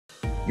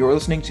You're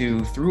listening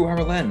to Through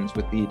Our Lens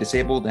with the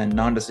Disabled and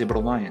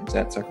Non-Disabled Alliance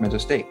at Sacramento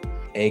State,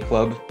 a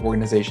club,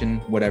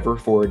 organization, whatever,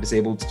 for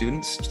disabled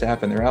students,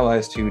 staff, and their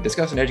allies to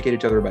discuss and educate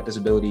each other about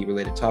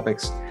disability-related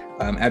topics,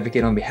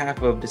 advocate on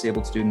behalf of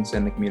disabled students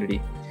and the community,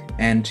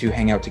 and to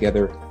hang out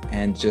together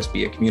and just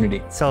be a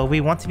community. So we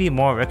want to be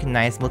more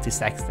recognizable to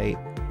Sac State.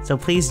 So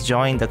please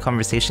join the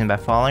conversation by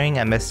following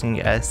and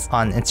messaging us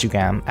on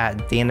Instagram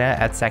at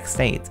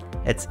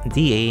Dana@SacState. It's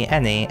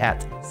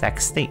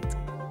DANA@SacState.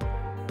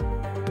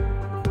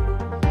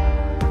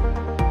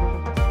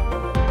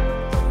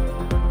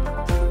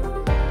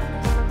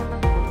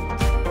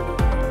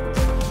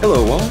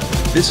 Hello all,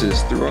 this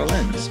is Through Our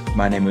Lens.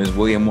 My name is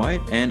Willian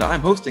Wyatt and I'm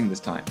hosting this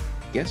time.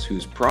 Guess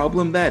whose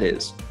problem that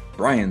is?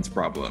 Brian's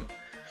problem.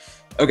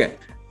 Okay,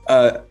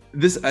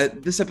 this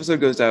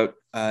episode goes out,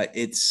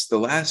 it's the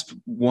last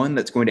one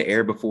that's going to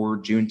air before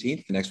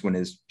Juneteenth. The next one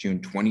is June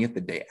 20th,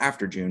 the day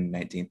after June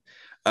 19th.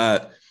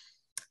 I'm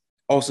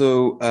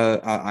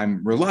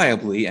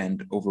reliably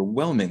and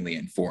overwhelmingly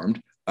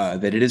informed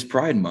that it is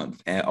Pride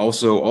Month. And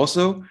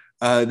also,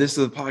 this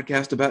is a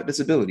podcast about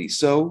disability.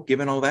 So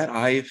given all that,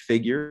 I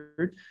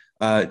figured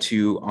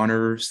to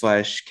honor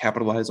 /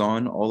 capitalize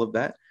on all of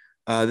that,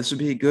 this would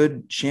be a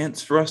good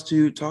chance for us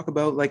to talk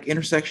about like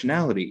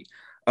intersectionality,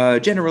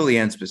 generally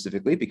and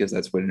specifically, because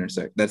that's what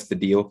that's the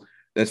deal.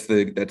 That's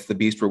the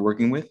beast we're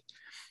working with.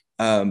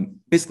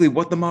 Basically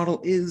what the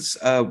model is,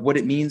 what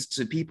it means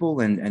to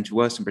people and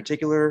to us in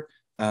particular,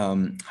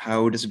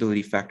 how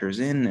disability factors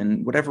in,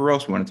 and whatever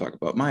else we want to talk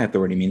about. My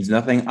authority means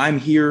nothing. I'm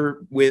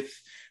here with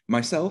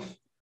myself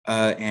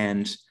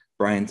and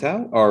Brian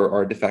Thao,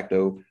 our de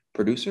facto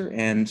producer,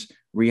 and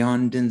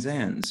Rian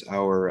Dindzans,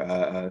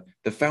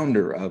 the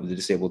founder of the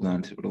Disabled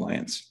Non-Disabled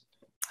Alliance.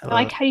 Hello.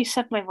 I like how you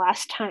said my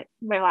last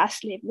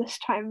name this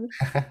time.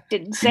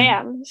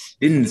 Dindzans.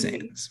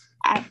 Dindzans.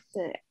 At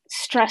the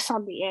stress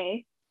on the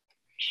A.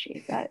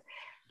 Appreciate that.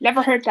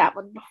 Never heard that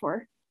one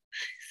before.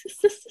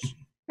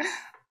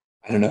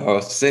 I don't know how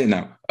else to say it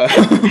now.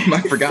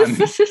 I've forgotten.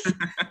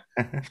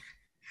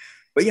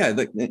 But yeah,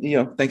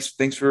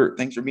 thanks for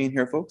being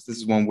here, folks. This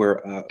is one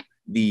where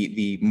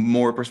the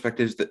more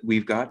perspectives that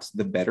we've got,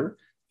 the better.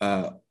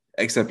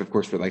 Except of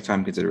course for like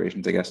time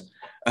considerations, I guess.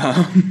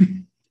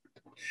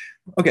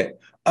 Okay.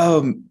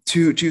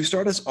 To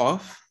start us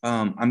off,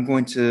 I'm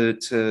going to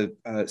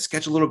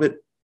sketch a little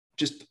bit,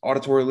 just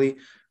auditorily,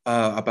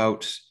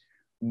 about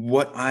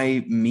what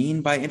I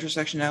mean by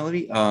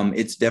intersectionality.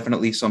 It's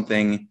definitely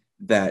something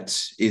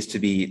that is to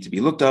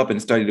be looked up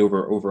and studied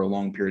over a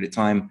long period of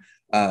time.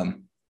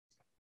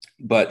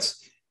 But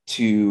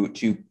to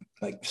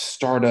like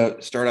start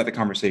out the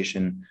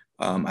conversation,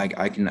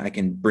 I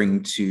can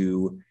bring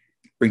to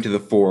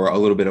the fore a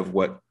little bit of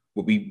what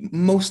we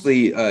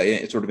mostly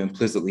sort of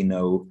implicitly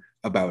know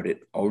about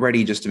it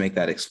already, just to make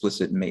that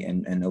explicit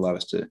and allow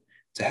us to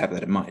have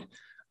that in mind.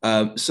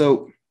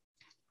 So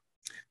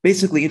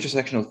basically,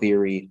 intersectional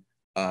theory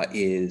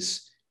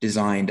is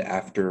designed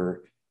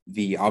after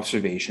the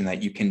observation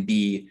that you can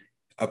be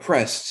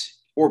oppressed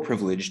or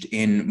privileged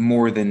in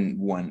more than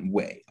one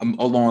way,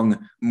 along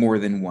more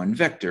than one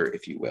vector,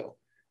 if you will.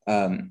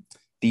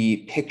 The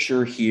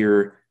picture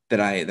here that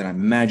I'm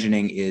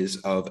imagining is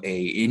of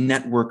a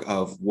network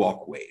of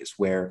walkways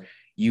where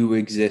you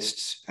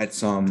exist at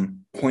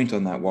some point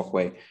on that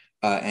walkway,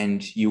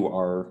 and you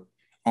are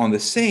on the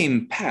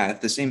same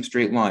path, the same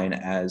straight line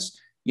as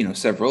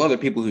several other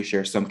people who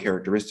share some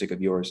characteristic of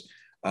yours,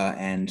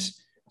 and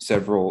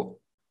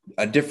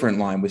a different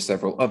line with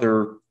several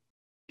other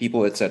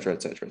people, et cetera,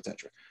 et cetera, et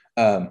cetera.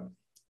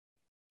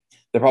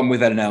 The problem with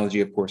that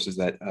analogy, of course, is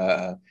that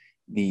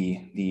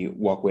the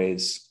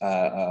walkways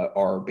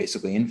are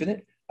basically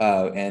infinite,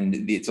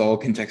 and it's all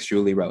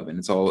contextually relevant.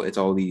 It's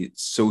all the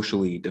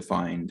socially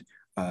defined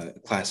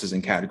classes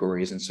and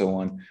categories and so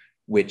on,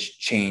 which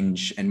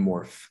change and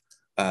morph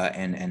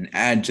and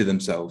add to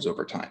themselves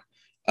over time.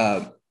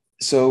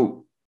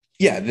 So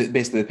yeah,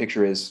 basically the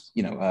picture is,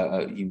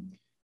 you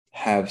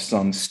have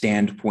some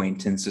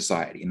standpoint in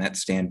society, and that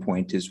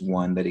standpoint is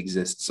one that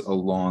exists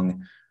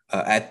along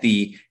at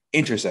the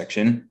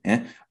intersection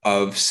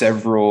of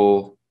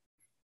several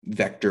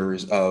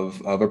vectors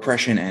of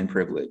oppression and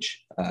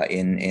privilege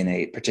in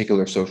a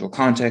particular social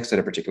context at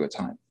a particular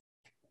time.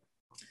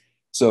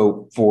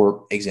 So,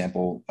 for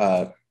example,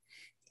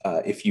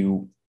 if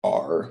you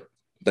are,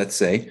 let's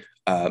say,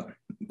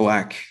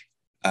 Black,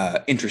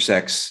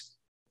 intersex,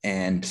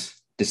 and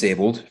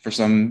disabled for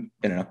some,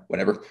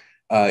 whatever,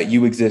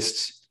 you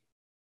exist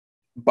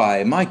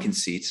by my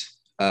conceit,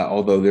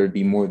 although there'd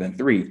be more than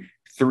three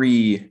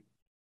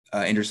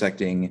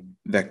intersecting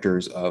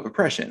vectors of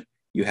oppression.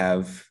 You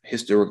have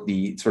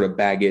the sort of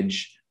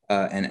baggage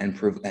and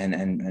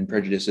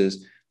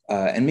prejudices,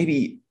 and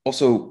maybe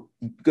also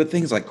good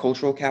things like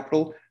cultural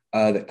capital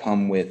that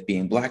come with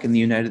being Black in the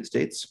United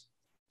States.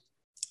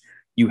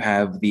 You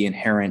have the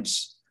inherent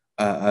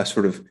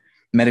sort of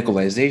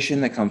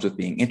medicalization that comes with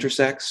being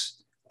intersex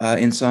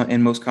in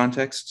most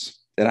contexts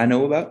that I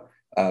know about,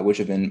 which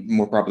have been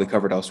more properly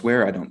covered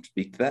elsewhere. I don't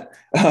speak to that.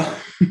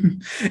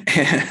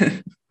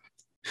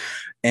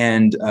 And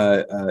And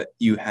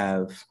you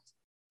have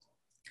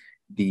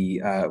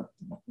the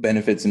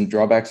benefits and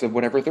drawbacks of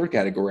whatever third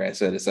category I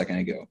said a second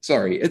ago.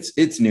 Sorry,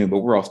 it's new, but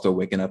we're all still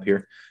waking up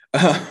here.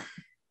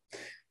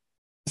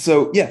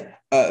 So yeah,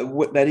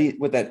 what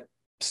that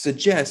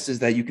suggests is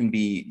that you can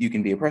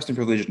be oppressed and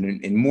privileged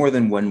in more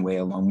than one way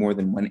along more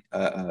than one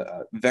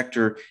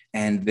vector,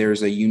 and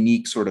there's a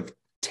unique sort of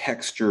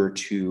texture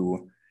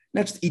to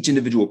not just each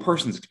individual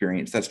person's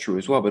experience, that's true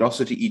as well, but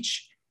also to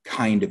each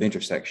kind of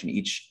intersection,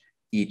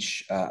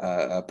 each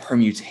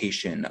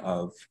permutation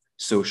of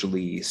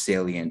socially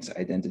salient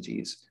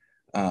identities.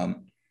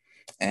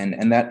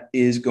 And that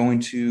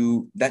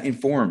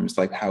informs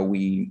like how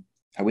we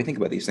think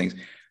about these things.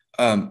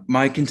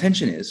 My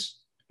contention is,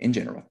 in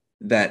general,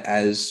 that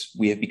as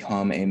we have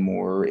become a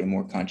more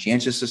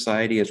conscientious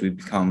society, as we've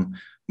become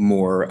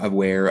more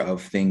aware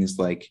of things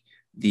like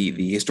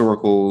the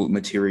historical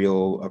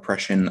material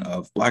oppression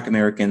of Black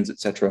Americans,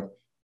 etc.,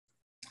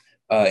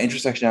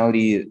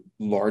 intersectionality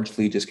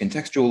largely just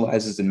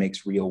contextualizes and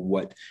makes real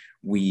what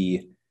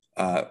we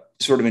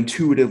sort of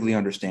intuitively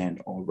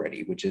understand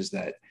already, which is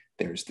that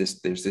there's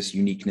this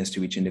uniqueness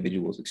to each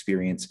individual's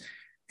experience,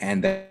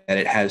 and that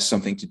it has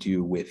something to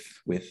do with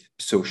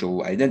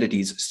social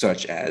identities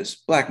such as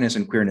Blackness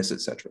and queerness,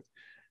 etc.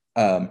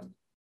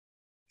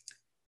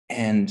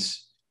 And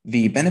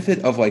the benefit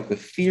of like the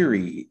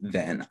theory,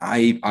 then,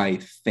 I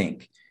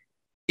think,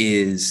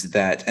 is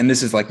that, and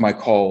this is like my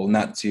call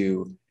not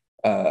to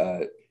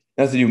do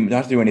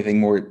anything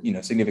more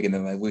significant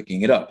than like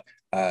looking it up.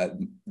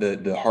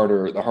 The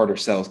harder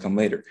sells come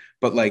later,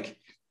 but like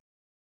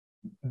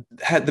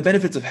the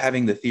benefits of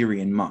having the theory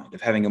in mind,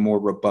 of having a more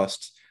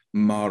robust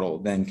model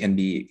then can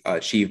be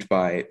achieved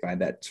by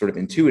that sort of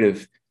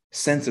intuitive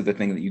sense of the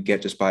thing that you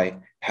get just by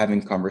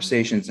having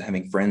conversations and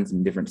having friends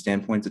and different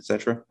standpoints,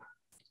 etc.,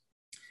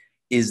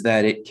 is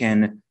that it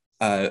can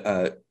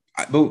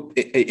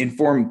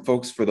inform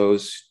folks for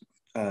those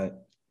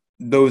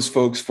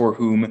folks for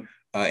whom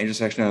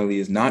intersectionality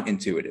is not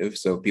intuitive.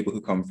 So people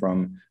who come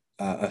from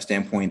a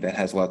standpoint that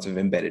has lots of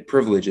embedded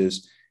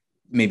privileges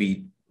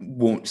maybe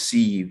won't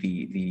see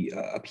the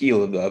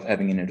appeal of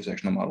having an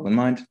intersectional model in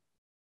mind.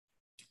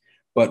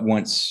 But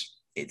once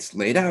it's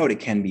laid out,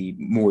 it can be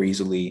more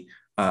easily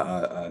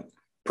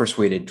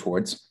persuaded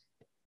towards.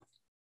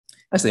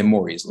 I say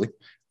more easily.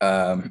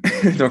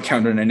 Don't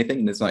count on anything,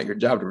 and it's not your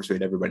job to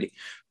persuade everybody.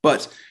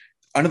 But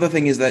another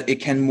thing is that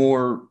it can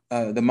more,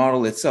 the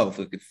model itself,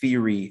 like the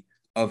theory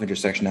of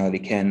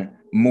intersectionality, can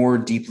more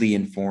deeply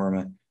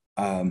inform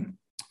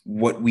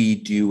what we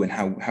do and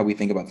how we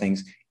think about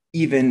things,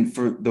 even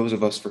for those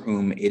of us for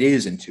whom it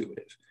is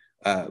intuitive,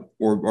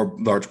 or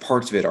large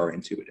parts of it are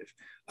intuitive.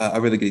 A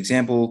really good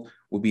example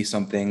would be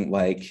something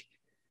like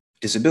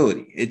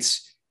disability.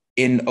 It's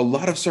in a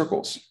lot of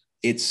circles,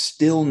 it's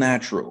still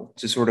natural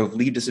to sort of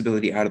leave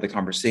disability out of the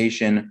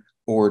conversation,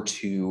 or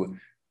to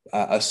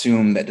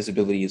assume that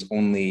disability is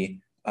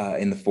only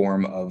in the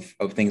form of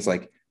things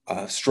like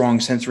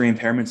strong sensory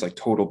impairments like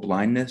total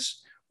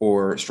blindness,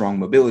 or strong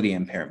mobility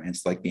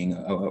impairments like being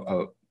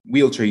a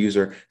wheelchair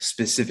user,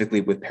 specifically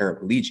with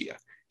paraplegia.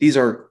 These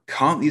are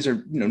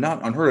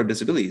not unheard of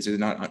disabilities.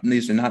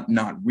 These are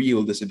not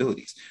real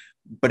disabilities,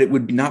 but it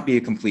would not be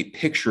a complete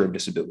picture of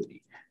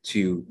disability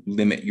to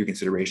limit your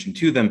consideration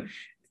to them.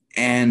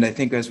 And I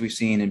think, as we've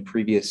seen in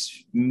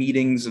previous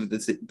meetings of the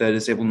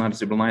Disabled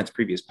Non-Disabled Alliance,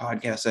 previous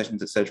podcast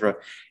sessions, etc.,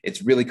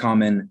 it's really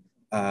common,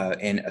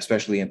 and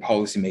especially in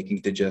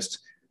policymaking, to just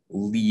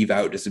leave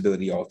out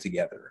disability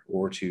altogether,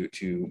 or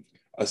to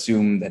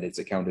assume that it's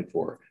accounted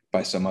for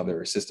by some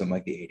other system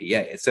like the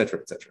ADA, etc.,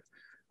 etc.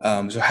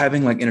 So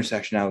having like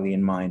intersectionality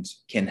in mind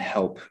can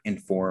help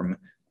inform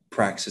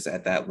praxis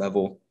at that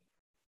level,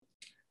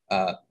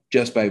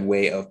 just by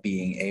way of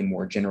being a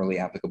more generally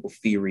applicable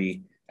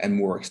theory and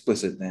more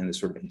explicit than the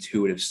sort of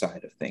intuitive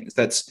side of things.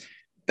 That's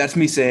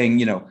me saying,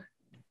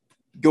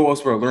 go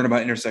elsewhere, learn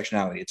about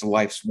intersectionality. It's a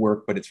life's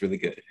work, but it's really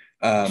good.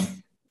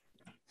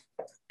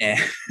 And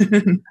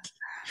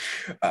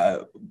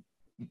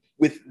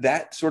with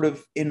that sort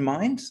of in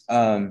mind,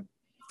 then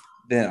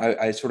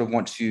I sort of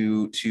want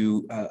to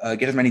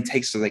get as many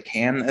takes as I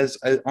can as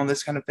on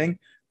this kind of thing,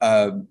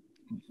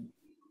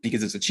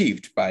 because it's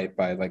achieved by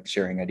like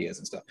sharing ideas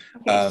and stuff.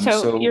 Okay,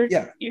 so your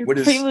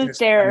prelude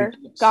there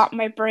got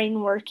my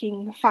brain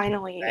working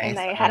finally, nice. And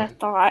I had a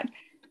thought.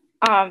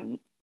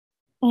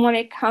 When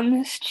it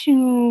comes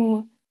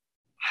to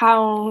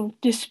how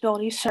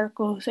disability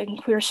circles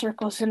and queer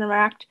circles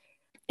interact,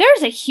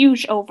 there's a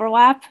huge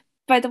overlap,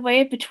 by the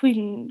way,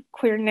 between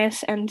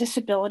queerness and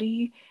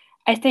disability.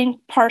 I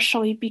think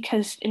partially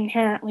because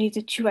inherently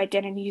the two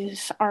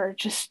identities are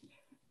just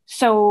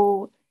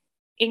so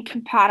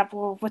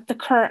incompatible with the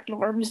current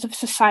norms of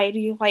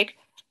society. Like,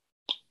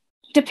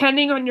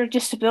 depending on your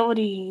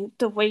disability,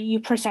 the way you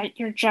present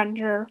your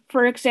gender,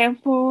 for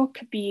example,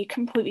 could be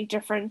completely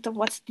different than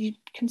what's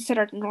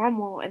considered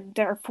normal, and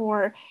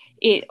therefore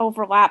it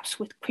overlaps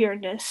with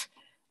queerness.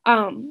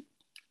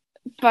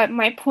 But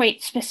my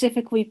point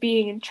specifically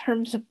being in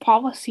terms of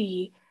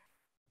policy,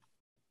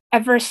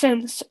 ever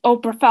since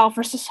Obergefell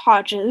versus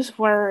Hodges,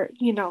 where,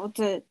 you know,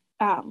 the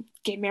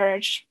gay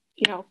marriage,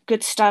 you know,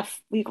 good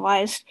stuff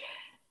legalized,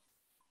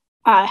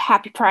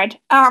 happy Pride.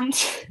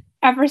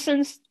 Ever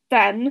since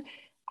then,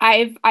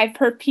 I've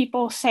heard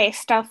people say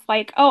stuff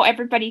like, "Oh,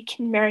 everybody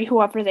can marry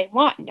whoever they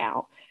want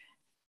now,"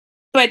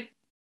 but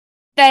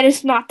that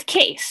is not the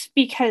case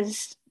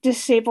because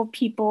disabled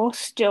people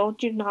still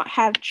do not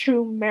have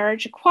true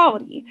marriage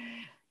equality.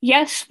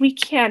 Yes, we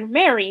can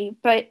marry,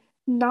 but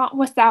not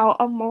without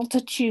a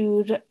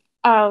multitude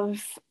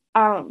of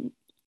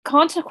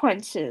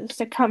consequences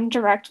that come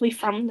directly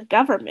from the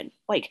government,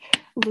 like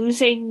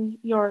losing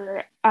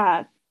your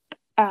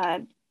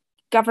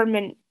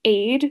government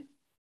aid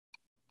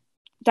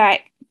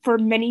that for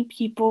many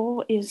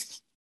people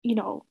is, you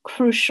know,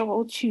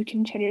 crucial to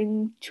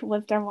continuing to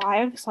live their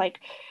lives. Like,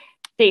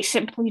 they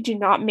simply do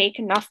not make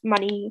enough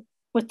money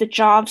with the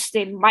jobs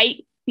they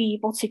might be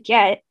able to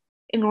get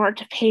in order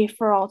to pay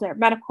for all their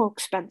medical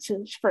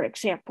expenses, for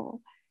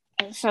example.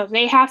 And so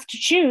they have to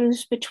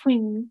choose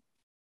between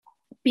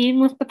being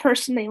with the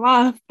person they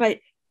love, but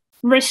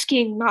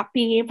risking not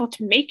being able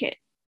to make it,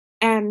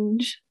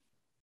 and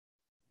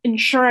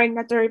ensuring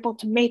that they're able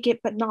to make it,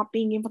 but not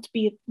being able to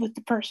be with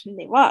the person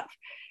they love.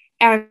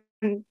 And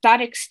that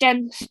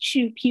extends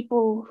to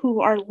people who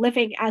are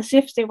living as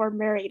if they were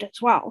married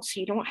as well. So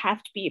you don't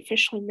have to be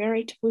officially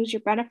married to lose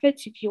your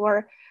benefits. If you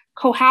are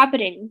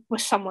cohabiting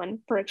with someone,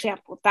 for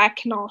example, that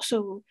can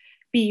also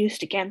be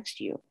used against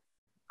you.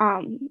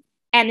 And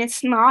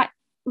it's not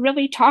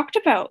really talked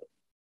about.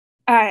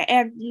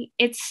 And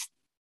it's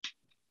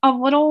a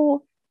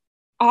little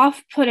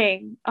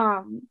off-putting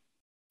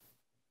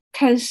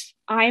because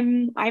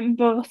I'm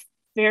both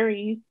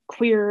very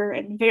queer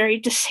and very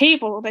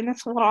disabled, and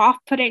it's a little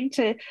off-putting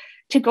to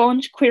go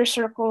into queer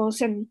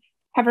circles and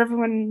have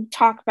everyone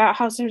talk about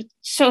how they're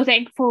so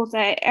thankful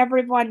that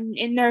everyone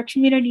in their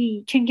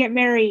community can get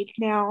married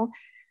now,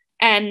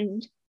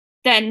 and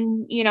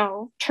then, you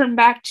know, turn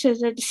back to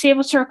the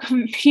disabled circle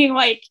and being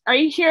like, are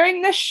you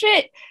hearing this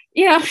shit?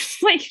 You know,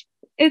 like,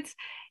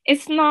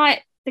 it's not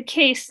the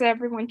case that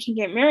everyone can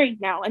get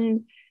married now.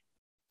 And,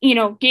 you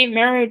know, gay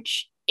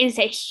marriage is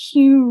a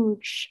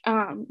huge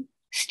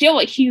still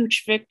a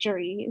huge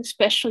victory,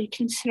 especially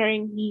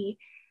considering the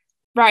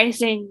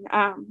rising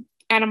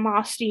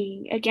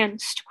animosity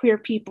against queer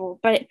people.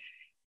 But,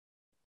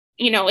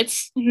 you know,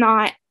 it's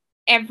not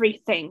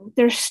everything.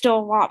 There's still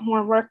a lot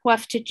more work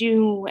left to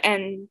do.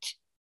 And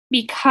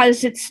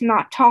because it's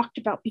not talked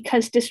about,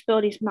 because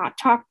disability is not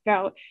talked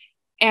about,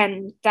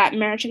 and that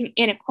marriage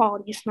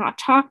inequality is not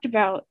talked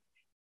about,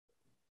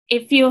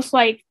 it feels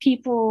like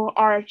people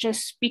are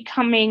just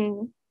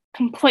becoming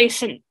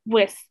complacent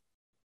with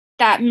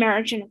that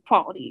marriage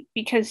inequality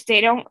because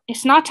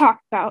it's not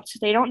talked about, so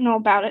they don't know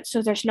about it,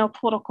 so there's no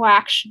political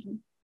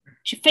action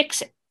to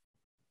fix it.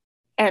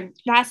 And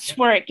that's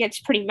where it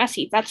gets pretty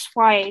messy. That's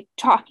why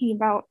talking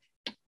about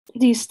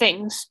these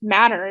things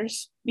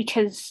matters,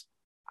 because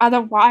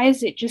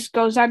otherwise it just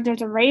goes under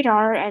the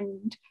radar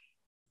and,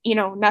 you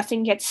know,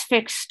 nothing gets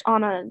fixed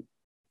on a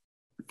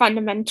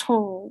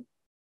fundamental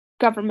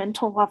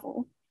governmental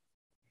level.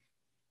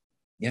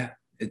 Yeah,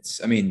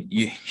 I mean,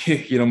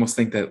 you'd almost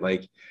think that,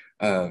 like,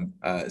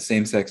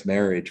 same-sex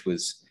marriage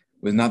was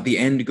not the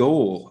end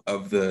goal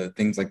of the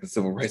things like the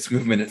civil rights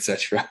movement,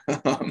 etc.,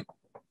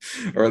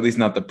 or at least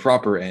not the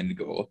proper end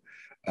goal,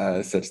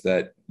 such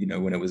that, you know,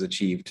 when it was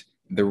achieved,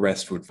 the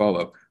rest would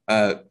follow.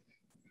 And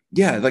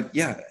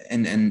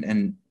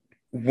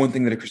one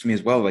thing that occurs to me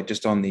as well, like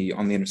just on the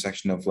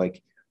intersection of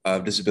like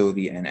of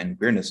disability and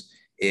queerness,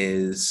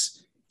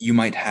 is you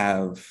might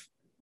have,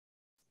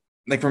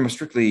 like, from a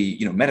strictly,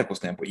 you know, medical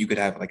standpoint, you could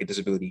have like a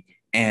disability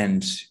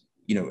and,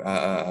 you know,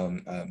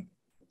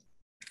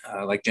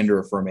 like gender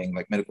affirming,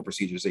 like medical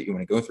procedures that you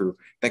want to go through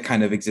that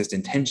kind of exist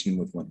in tension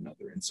with one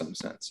another in some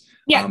sense.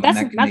 Yeah, that's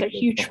another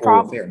huge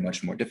problem.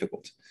 Much more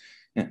difficult.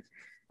 Yeah,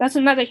 that's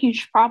another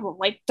huge problem.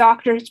 Like,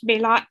 doctors may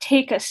not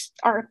take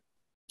our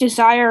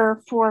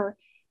desire for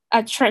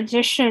a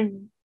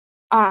transition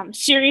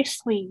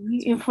seriously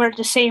if we're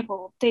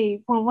disabled.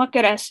 They will look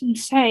at us and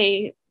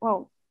say,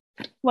 well,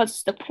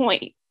 what's the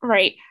point,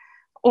 right?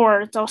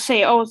 Or they'll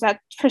say, oh, that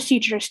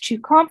procedure is too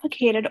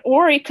complicated,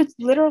 or it could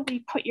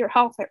literally put your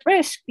health at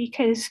risk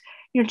because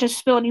your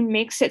disability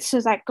makes it so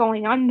that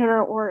going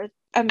under or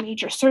a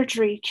major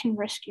surgery can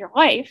risk your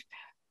life.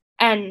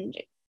 And,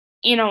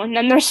 you know, and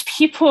then there's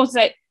people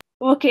that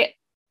look at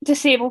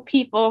disabled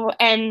people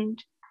and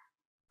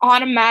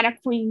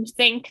automatically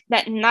think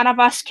that none of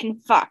us can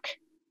fuck.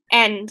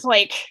 And,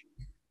 like,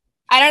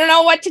 I don't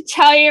know what to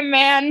tell you,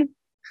 man.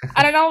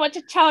 I don't know what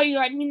to tell you.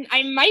 I mean,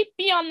 I might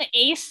be on the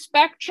ACE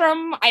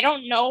spectrum. I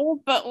don't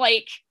know, but,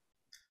 like,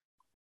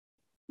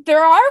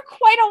 there are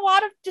quite a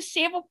lot of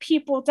disabled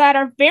people that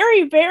are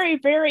very, very,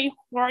 very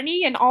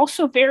horny and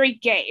also very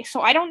gay.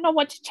 So I don't know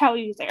what to tell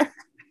you there.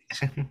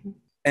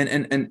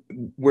 And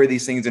where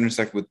these things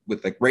intersect with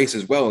like race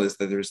as well is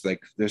that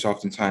there's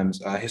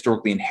oftentimes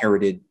historically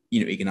inherited,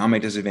 you know,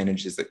 economic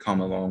disadvantages that come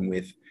along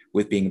with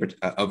being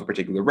of a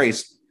particular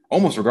race.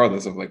 almost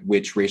regardless of like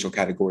which racial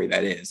category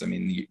that is. I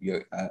mean,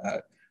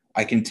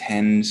 I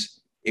contend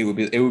it would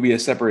be a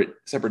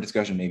separate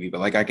discussion maybe,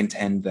 but like I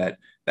contend that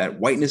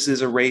whiteness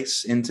is a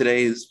race in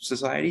today's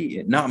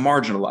society, not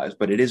marginalized,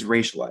 but it is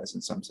racialized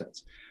in some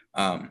sense.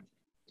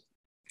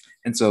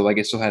 And so like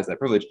it still has that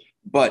privilege.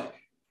 But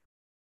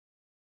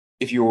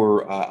if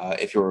you're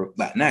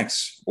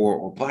Latinx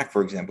or Black,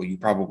 for example, you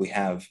probably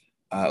have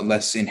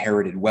less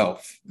inherited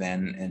wealth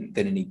than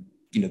any,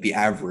 the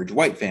average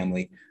white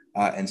family.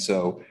 And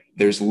so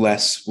there's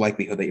less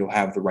likelihood that you'll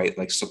have the right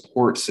like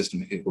support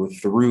system if you go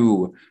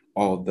through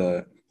all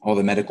the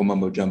medical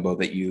mumbo jumbo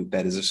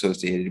that is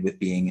associated with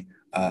being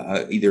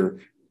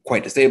either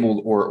quite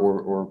disabled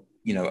or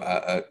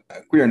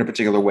queer in a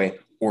particular way,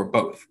 or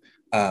both.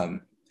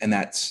 And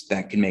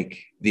that can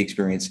make the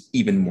experience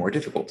even more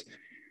difficult.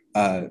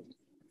 And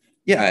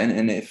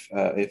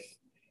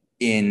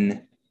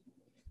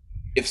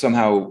if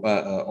somehow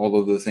all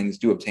of those things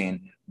do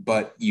obtain,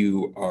 but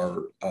you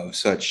are of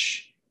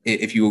such,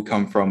 if you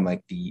come from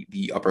like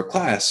the upper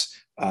class,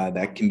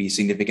 that can be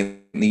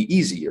significantly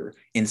easier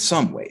in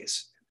some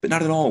ways, but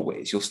not in all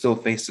ways. You'll still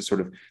face the sort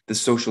of the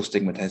social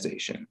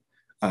stigmatization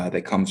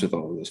that comes with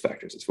all of those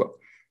factors as well.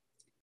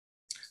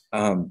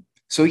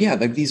 So yeah,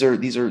 like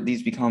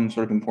these become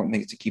sort of important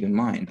things to keep in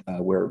mind.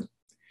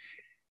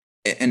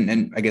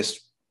 And I guess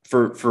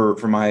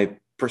for my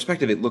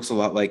perspective, it looks a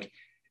lot like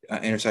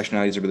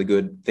intersectionality is a really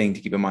good thing to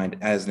keep in mind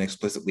as an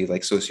explicitly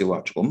like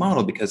sociological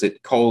model, because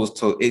it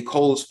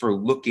calls for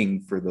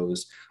looking for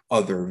those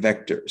other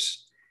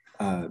vectors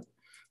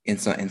in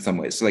some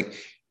ways. So like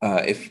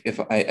if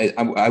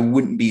I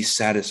wouldn't be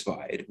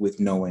satisfied with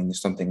knowing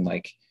something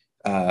like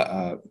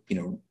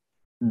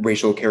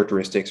racial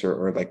characteristics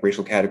or like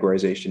racial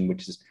categorization,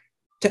 which is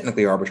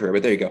technically arbitrary,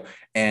 but there you go,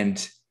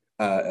 and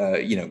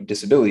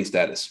disability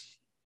status,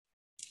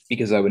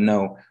 because I would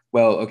know,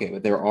 well, okay,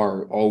 but there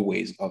are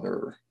always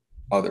other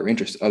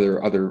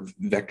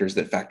vectors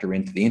that factor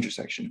into the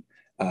intersection,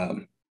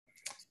 and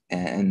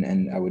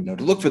I would know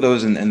to look for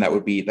those, and that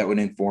would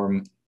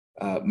inform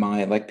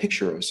my like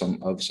picture of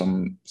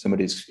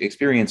somebody's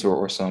experience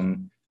or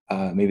some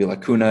maybe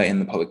lacuna in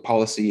the public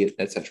policy,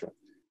 etc.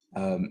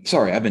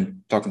 Sorry, I've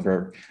been talking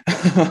forever.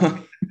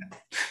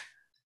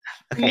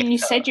 Okay, you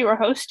said you were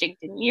hosting,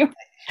 didn't you?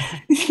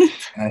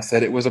 I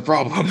said it was a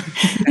problem.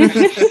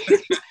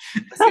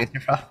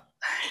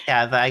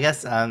 Yeah, but I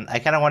guess I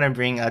kind of want to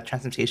bring a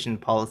transportation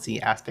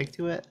policy aspect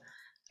to it.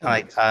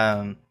 Like,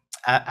 I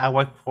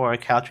work for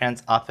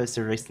Caltrans Office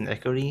of Race and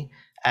Equity,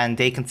 and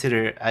they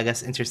consider, I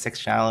guess,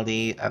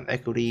 intersectionality,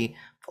 equity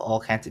for all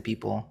kinds of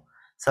people.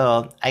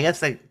 So I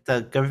guess like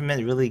the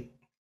government really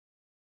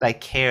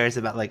like cares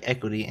about like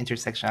equity,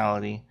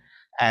 intersectionality,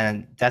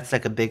 and that's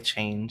like a big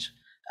change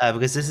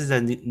because this is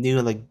a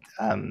new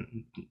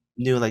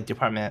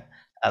department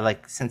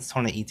like since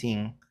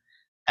 2018.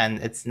 And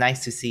it's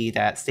nice to see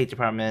that state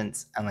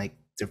departments and like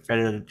the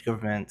federal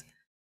government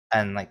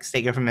and like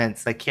state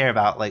governments like care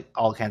about like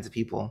all kinds of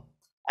people,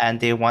 and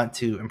they want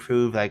to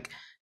improve like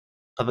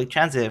public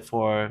transit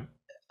for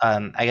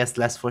I guess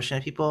less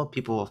fortunate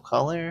people of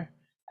color,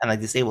 and like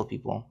disabled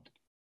people.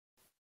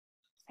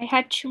 I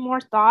had two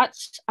more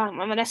thoughts. I'm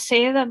gonna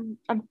say a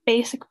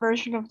basic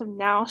version of them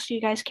now, so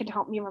you guys can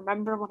help me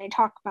remember when I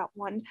talk about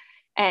one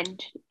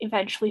and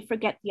eventually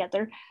forget the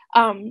other.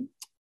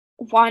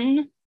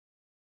 One,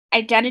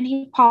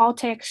 identity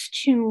politics.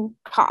 Two,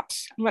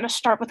 cops. I'm going to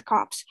start with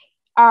cops.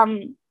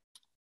 I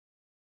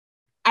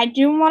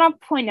do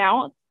want to point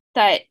out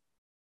that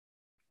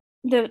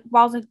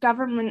while the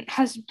government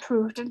has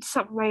improved in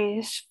some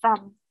ways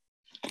from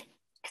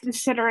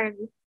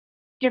considering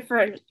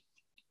different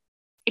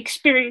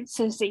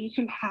experiences that you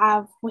can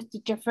have with the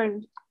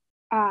different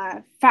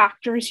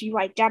factors you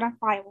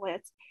identify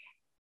with,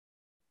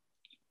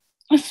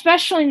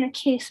 especially in the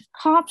case of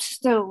cops,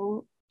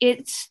 though,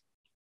 it's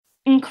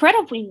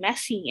incredibly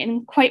messy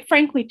and quite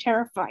frankly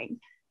terrifying,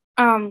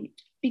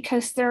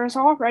 because there's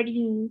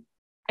already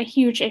a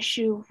huge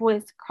issue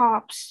with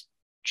cops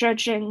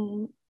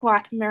judging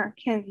Black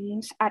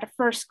Americans at a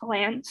first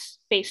glance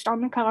based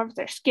on the color of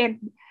their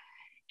skin.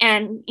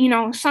 And,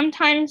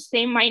 sometimes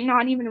they might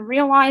not even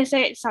realize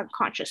it. It's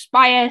unconscious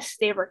bias.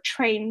 They were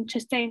trained to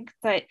think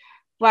that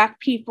Black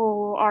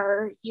people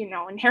are,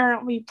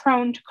 inherently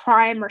prone to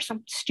crime or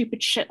some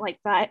stupid shit like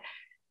that.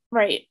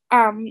 Right.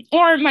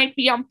 Or it might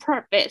be on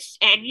purpose,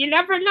 and you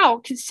never know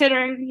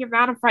considering the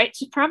amount of white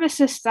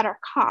supremacists that are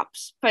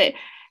cops. But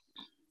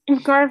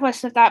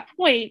regardless of that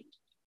point,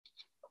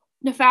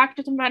 the fact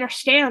of the matter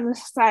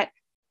stands that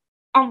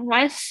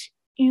unless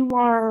you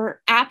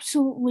are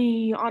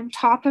absolutely on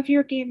top of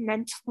your game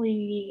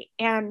mentally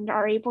and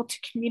are able to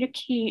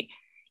communicate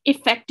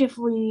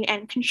effectively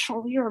and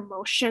control your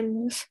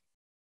emotions,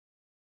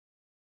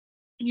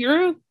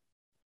 you're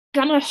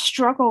gonna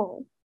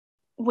struggle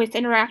with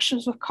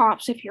interactions with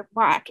cops if you're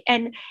Black.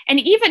 And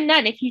even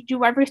then, if you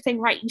do everything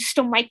right, you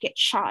still might get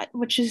shot,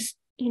 which is,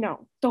 the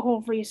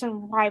whole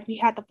reason why we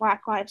had the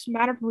Black Lives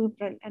Matter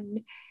movement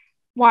and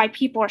why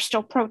people are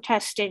still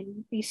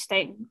protesting these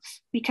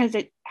things, because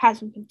it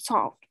hasn't been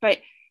solved. But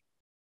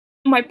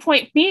my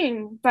point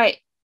being that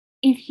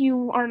if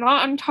you are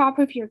not on top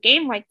of your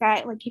game like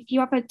that, like if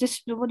you have a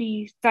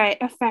disability that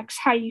affects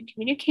how you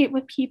communicate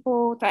with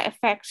people, that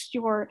affects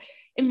your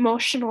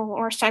emotional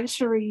or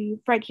sensory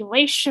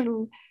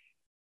regulation,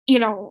 you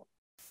know,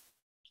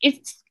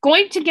 it's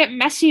going to get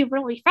messy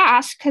really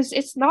fast because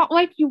it's not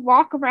like you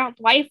walk around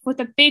life with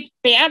a big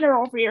banner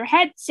over your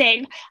head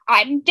saying,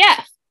 I'm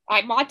deaf,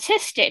 I'm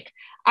autistic,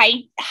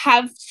 I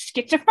have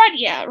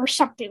schizophrenia or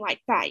something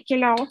like that, you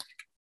know?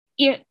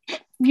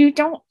 You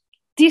don't,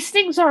 these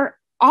things are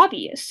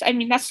obvious. I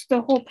mean, that's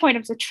the whole point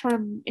of the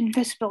term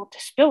invisible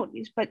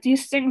disabilities, but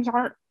these things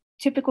aren't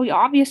typically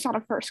obvious on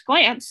a first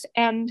glance.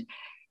 And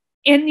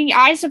in the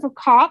eyes of a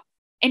cop,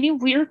 any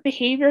weird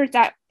behavior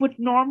that would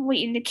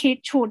normally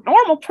indicate to a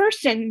normal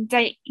person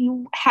that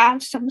you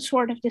have some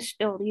sort of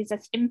disabilities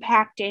that's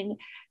impacting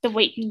the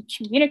way you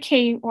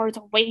communicate or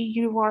the way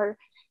you are,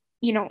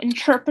 you know,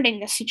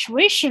 interpreting the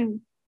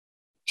situation,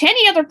 to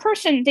any other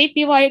person, they'd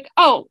be like,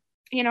 oh,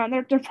 you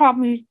know, they're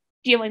probably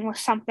dealing with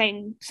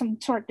something, some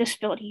sort of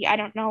disability. I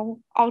don't know.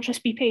 I'll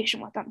just be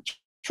patient with them.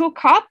 To a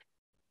cop,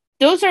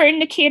 those are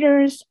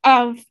indicators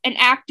of an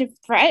active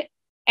threat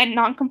and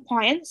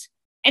noncompliance,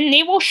 and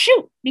they will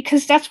shoot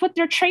because that's what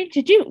they're trained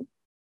to do.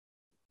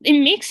 It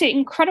makes it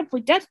incredibly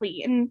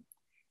deadly. And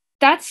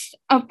that's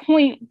a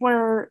point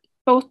where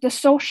both the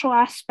social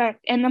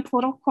aspect and the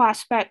political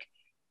aspect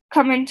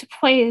come into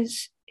play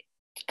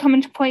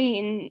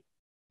in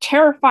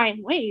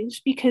terrifying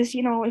ways, because,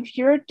 you know, if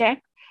you're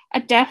a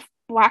deaf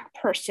Black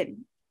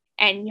person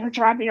and you're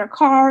driving your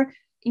car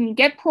and you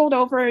get pulled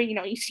over, you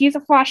know, you see the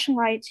flashing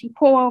lights, you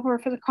pull over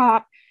for the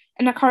cop,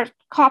 and the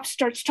cop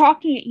starts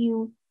talking at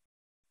you,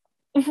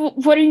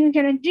 what are you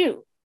going to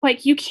do?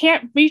 Like, you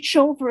can't reach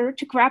over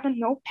to grab a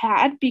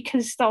notepad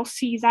because they'll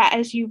see that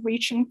as you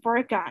reaching for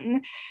a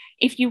gun.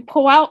 If you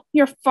pull out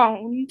your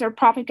phone, they're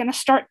probably going to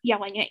start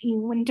yelling at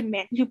you and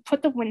demand you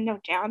put the window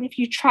down. If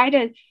you try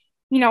to,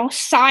 you know,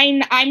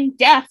 sign I'm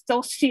deaf,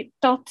 they'll see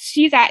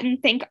that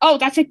and think, oh,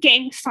 that's a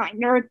gang sign,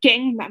 you're a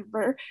gang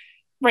member,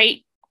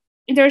 right?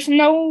 There's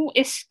no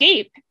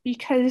escape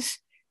because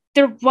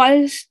there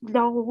was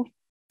no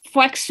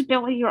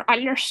flexibility or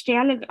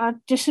understanding of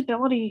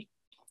disability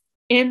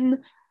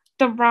in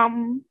the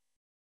realm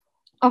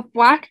of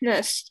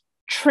Blackness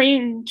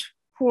trained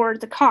for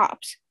the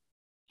cops.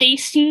 They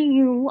see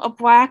you, a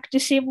Black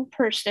disabled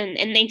person,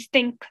 and they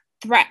think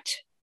threat.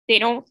 They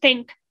don't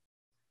think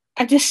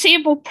a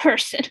disabled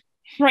person,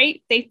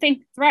 right? They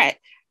think threat,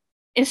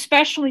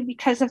 especially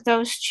because of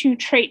those two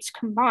traits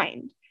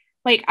combined.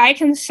 Like, I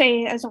can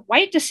say as a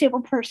white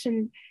disabled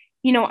person,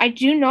 you know, I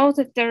do know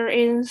that there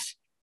is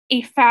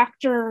a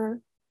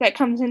factor that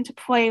comes into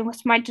play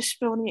with my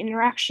disability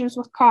interactions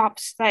with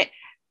cops that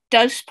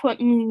does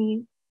put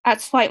me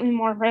at slightly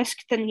more risk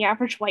than the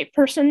average white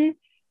person.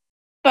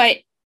 But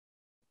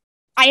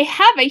I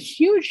have a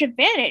huge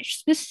advantage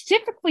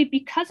specifically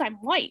because I'm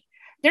white.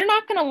 They're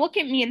not going to look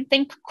at me and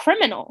think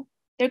criminal.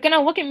 They're going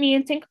to look at me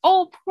and think,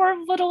 oh, poor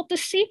little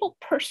disabled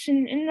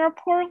person in their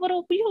poor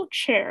little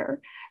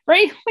wheelchair,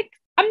 right? Like,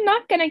 I'm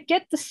not going to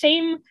get the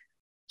same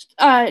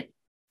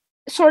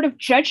sort of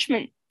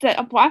judgment that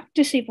a Black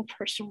disabled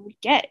person would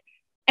get.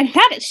 And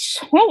that is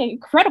so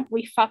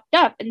incredibly fucked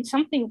up, and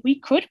something we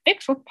could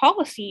fix with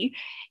policy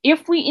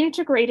if we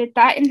integrated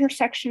that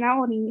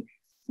intersectionality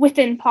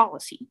within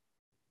policy.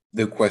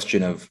 The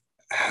question of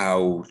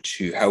how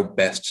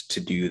best to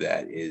do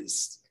that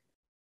is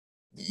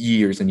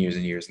years and years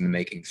and years in the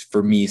making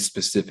for me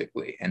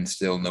specifically, and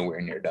still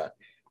nowhere near done.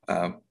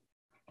 I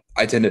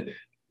tend to,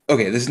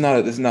 okay, this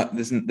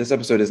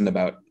episode isn't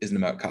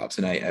about cops,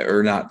 and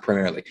or not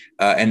primarily.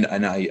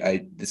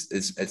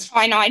 It's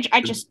I know,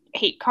 I just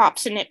hate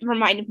cops, and it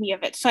reminded me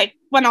of it, so I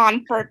went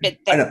on for a bit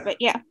there. But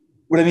yeah,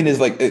 what I mean is,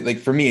 like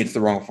for me, it's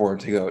the wrong forum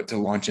to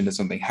launch into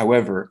something.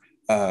 However,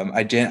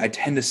 I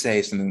tend to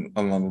say something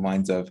along the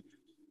lines of,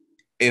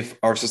 if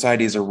our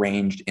society is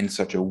arranged in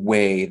such a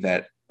way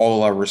that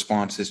all our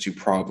responses to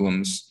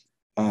problems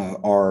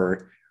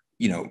are,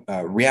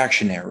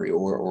 reactionary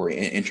or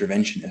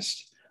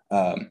interventionist,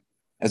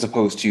 as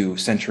opposed to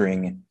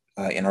centering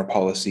in our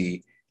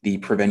policy the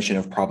prevention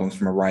of problems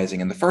from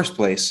arising in the first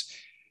place,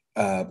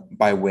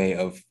 by way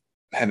of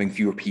having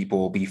fewer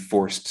people be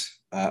forced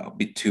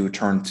to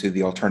turn to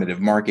the alternative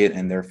market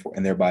and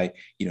thereby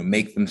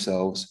make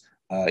themselves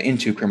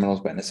into criminals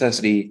by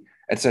necessity,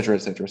 et cetera, et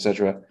cetera, et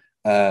cetera.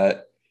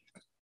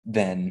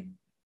 Then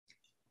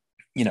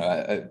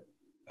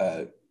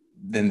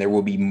there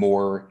will be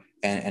more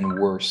and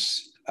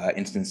worse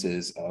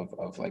instances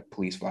of like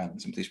police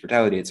violence and police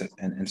brutality, et cetera,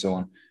 and so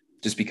on,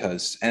 just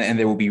because, and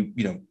they will be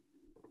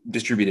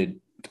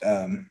distributed.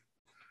 They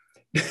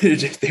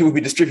will be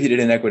distributed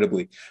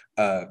inequitably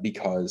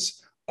because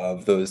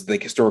of those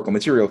like historical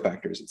material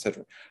factors, et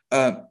cetera.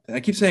 I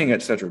keep saying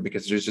et cetera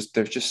because there's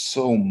just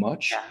so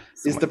much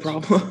is the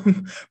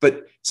problem.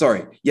 But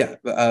sorry, yeah.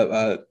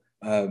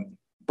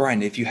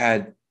 Brian, if you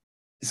had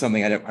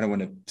something, I don't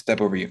want to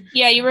step over you.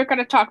 Yeah, you were going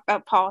to talk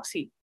about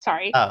policy.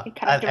 Sorry, I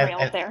kind of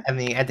derailed there. I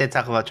mean, I did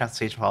talk about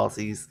transportation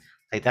policies.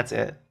 Like, that's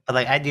it. But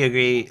like, I do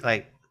agree.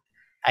 Like,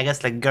 I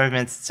guess like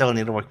governments still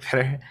need to work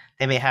better.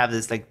 They may have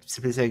this like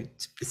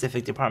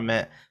specific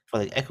department for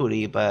like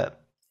equity,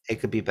 but it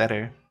could be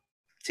better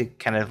to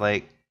kind of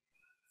like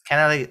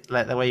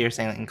the way you're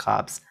saying like, in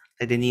cops.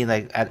 Like they need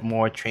like add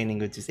more training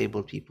with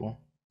disabled people.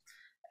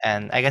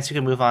 And I guess you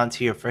can move on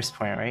to your first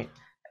point, right?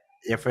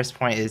 Your first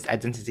point is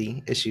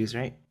identity issues,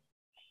 right?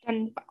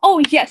 And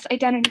oh yes,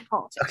 identity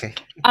politics. Okay.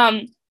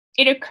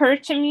 It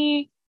occurred to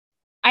me,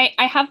 I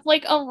have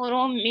like a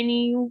little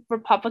mini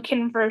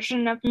Republican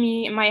version of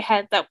me in my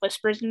head that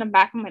whispers in the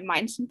back of my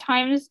mind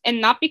sometimes,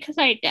 and not because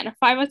I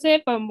identify with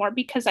it, but more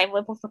because I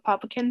live with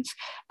Republicans.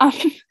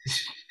 Okay.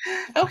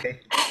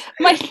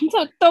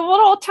 The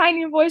little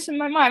tiny voice in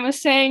my mind was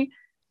saying,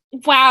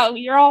 wow,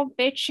 you're all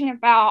bitching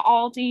about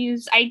all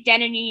these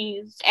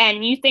identities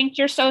and you think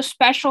you're so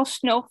special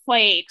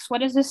snowflakes.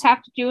 What does this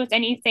have to do with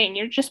anything?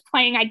 You're just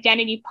playing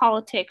identity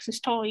politics. It's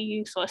totally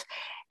useless.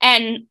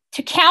 And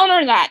to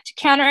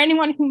counter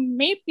anyone who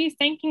may be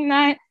thinking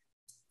that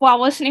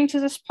while listening to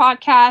this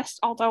podcast,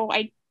 although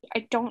I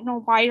don't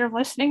know why you're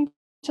listening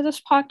to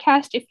this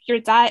podcast if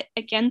you're that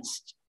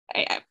against,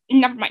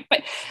 never mind.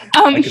 But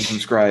I can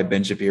subscribe,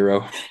 Ben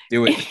Shapiro.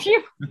 Do it.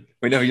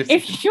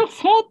 If you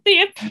hold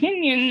the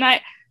opinion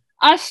that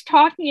us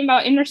talking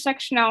about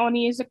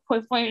intersectionality is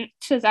equivalent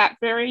to that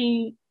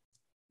very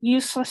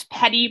useless,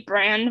 petty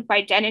brand of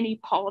identity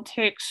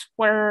politics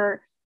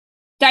where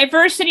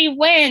diversity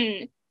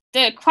win,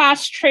 the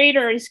class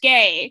traitor is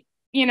gay,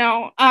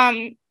 that's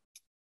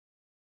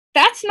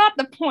not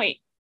the point.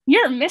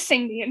 You're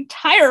missing the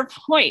entire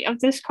point of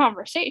this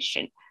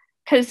conversation,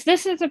 because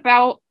this is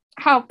about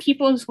how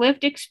people's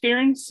lived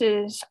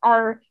experiences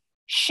are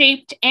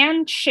shaped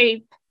and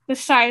shape the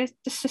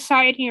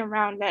society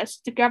around us,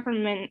 the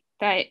government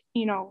that,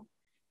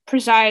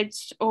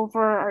 presides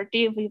over our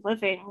daily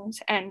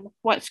livings and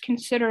what's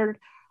considered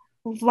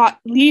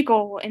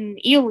legal and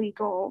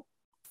illegal.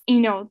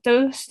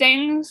 Those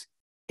things,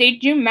 they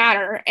do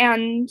matter,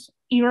 and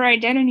your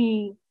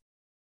identity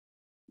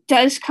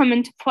does come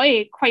into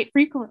play quite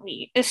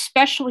frequently,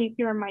 especially if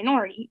you're a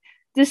minority.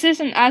 This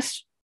isn't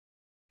us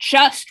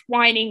just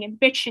whining and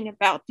bitching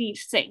about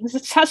these things.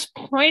 It's us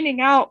pointing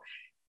out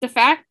the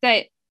fact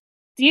that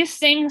these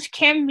things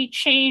can be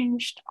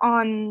changed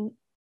on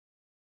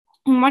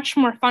a much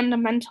more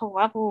fundamental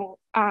level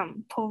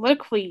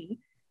politically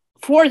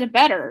for the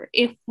better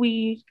if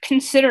we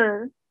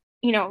consider,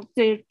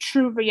 the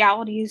true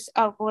realities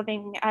of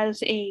living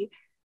as a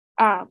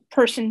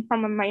person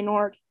from a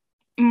minority,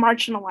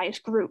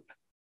 marginalized group.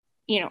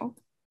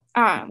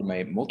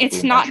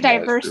 It's not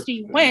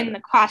diversity when the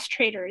class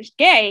traitor is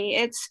gay.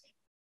 It's,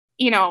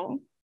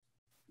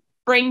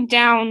 bring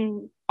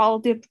down all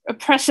the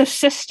oppressive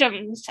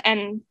systems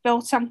and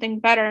build something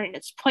better in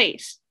its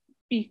place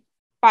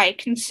by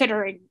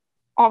considering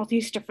all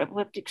these different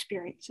lived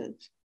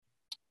experiences.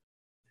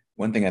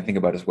 One thing I think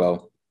about as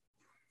well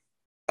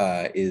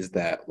is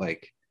that,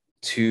 like,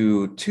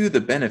 to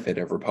the benefit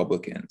of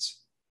Republicans,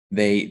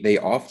 they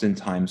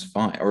oftentimes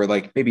find, or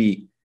like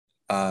maybe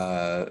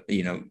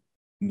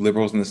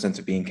liberals in the sense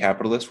of being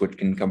capitalist,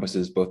 which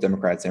encompasses both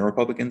Democrats and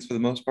Republicans for the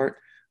most part,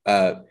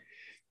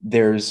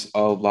 there's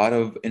a lot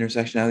of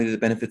intersectionality that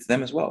benefits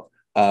them as well.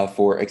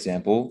 For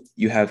example,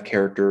 you have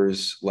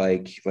characters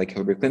like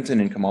Hillary Clinton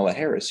and Kamala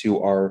Harris, who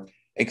are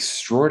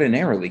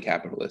extraordinarily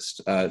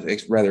capitalist,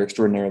 rather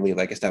extraordinarily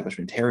like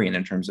establishmentarian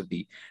in terms of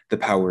the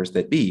powers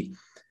that be,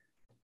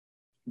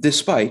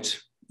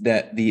 despite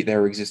that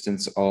their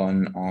existence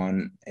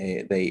on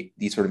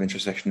the sort of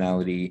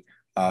intersectionality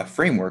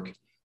framework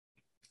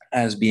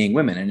as being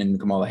women, and in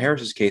Kamala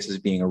Harris's case as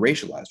being a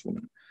racialized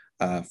woman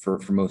for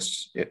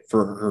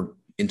her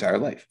entire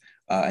life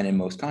and in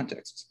most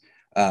contexts.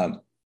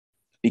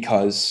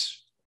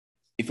 Because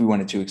if we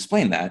wanted to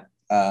explain that,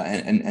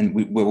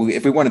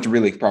 if we wanted to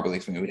really properly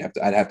explain it,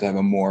 I'd have to have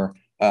a more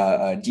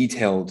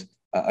detailed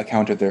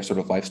account of their sort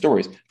of life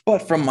stories.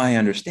 But from my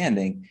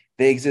understanding,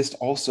 they exist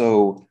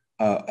also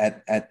on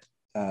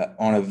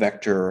a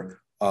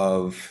vector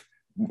of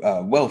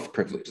wealth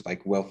privilege,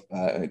 like wealth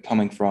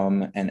coming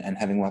from and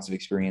having lots of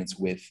experience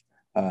with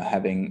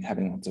having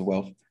lots of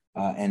wealth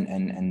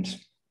and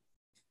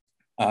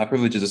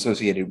privileges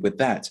associated with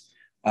that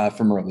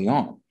from early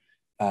on,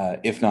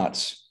 if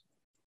not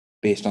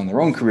based on their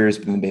own careers,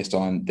 but then based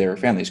on their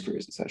families'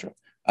 careers, etc.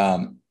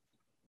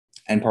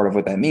 And part of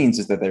what that means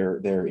is that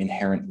they're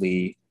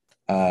inherently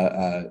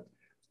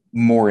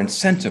more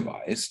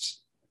incentivized.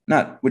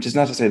 Which is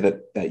not to say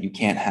that you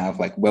can't have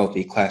like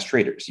wealthy class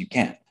traders. You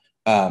can,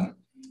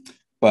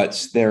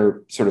 but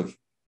they're sort of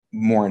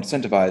more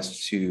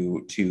incentivized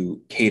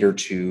to cater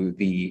to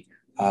the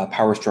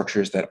power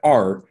structures that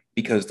are,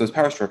 because those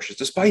power structures,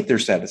 despite their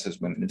status as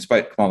women,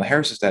 despite Kamala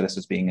Harris's status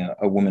as being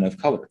a woman of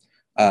color,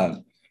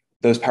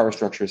 those power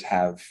structures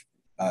have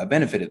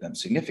benefited them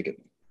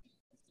significantly,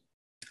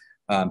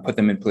 put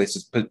them in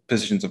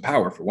positions of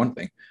power, for one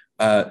thing,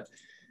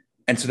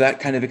 and so that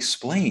kind of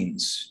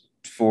explains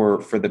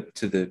to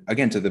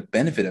the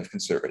benefit of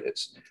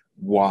conservatives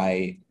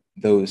why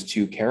those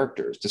two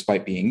characters,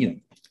 despite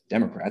being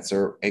Democrats,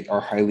 are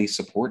highly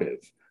supportive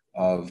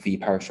the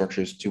power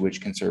structures to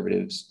which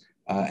conservatives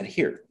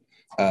adhere,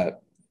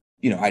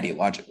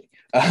 ideologically.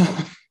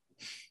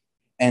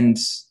 And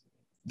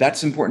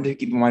that's important to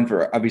keep in mind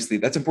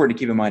that's important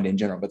to keep in mind in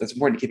general, but that's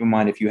important to keep in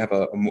mind if you have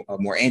a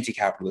more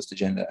anti-capitalist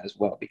agenda as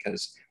well,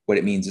 because what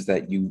it means is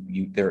that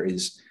there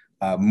is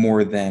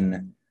more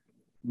than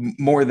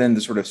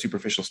the sort of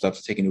superficial stuff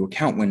to take into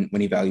account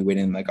when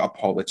evaluating like a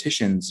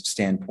politician's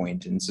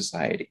standpoint in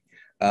society.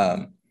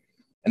 And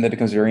that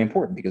becomes very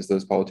important because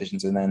those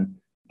politicians are then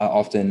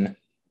often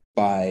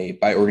by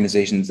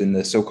organizations in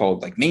the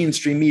so-called like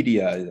mainstream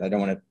media. I don't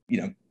want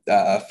to,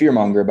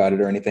 fearmonger about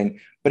it or anything,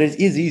 but it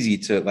is easy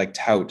to like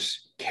tout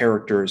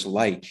characters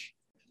like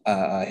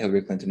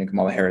Hillary Clinton and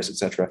Kamala Harris,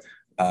 etc.,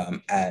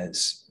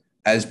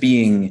 as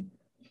being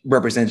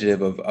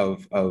representative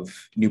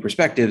of new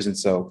perspectives. And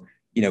so,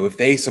 if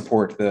they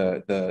support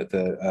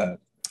the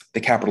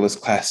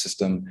capitalist class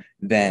system,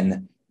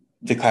 then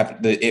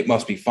it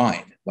must be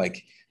fine.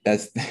 Like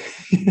that's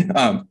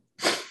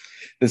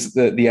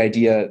the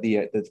idea.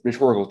 The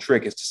rhetorical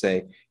trick is to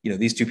say,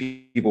 these two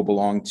people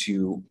belong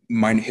to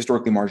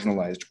historically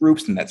marginalized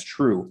groups, and that's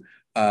true.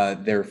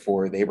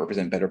 Therefore, they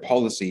represent better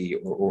policy,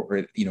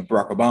 or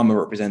Barack Obama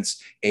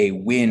represents a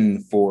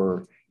win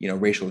for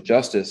racial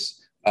justice,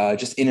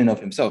 just in and of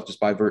himself, just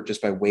by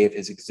way of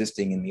his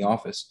existing in the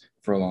office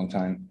for a long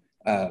time,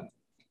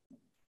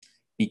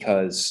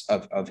 because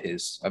of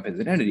his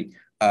identity.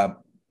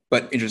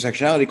 But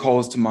intersectionality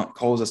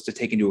calls us to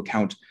take into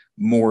account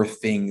more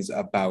things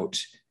about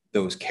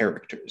those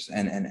characters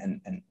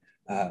and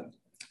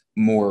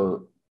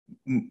more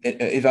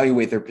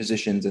evaluate their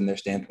positions and their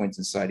standpoints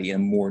in society in a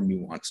more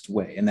nuanced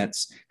way. And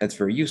that's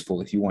very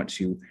useful if you want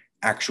to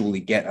actually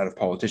get out of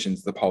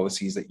politicians the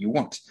policies that you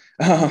want.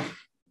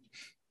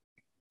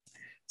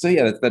 So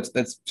yeah,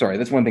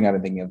 that's one thing I've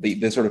been thinking of.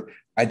 The sort of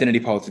identity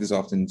politics is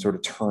often sort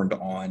of turned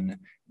on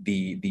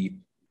the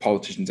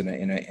politicians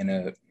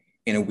in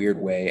a weird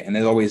way, and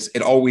it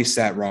always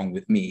sat wrong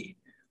with me,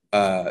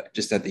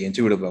 just at the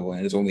intuitive level.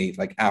 And it's only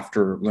like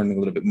after learning a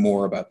little bit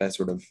more about that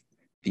sort of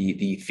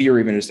the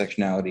theory of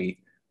intersectionality,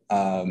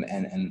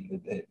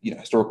 and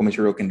historical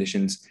material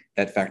conditions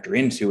that factor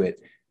into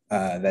it,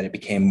 that it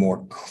became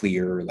more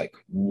clear like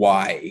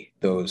why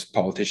those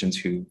politicians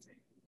who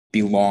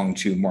belong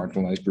to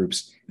marginalized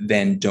groups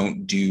then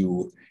don't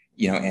do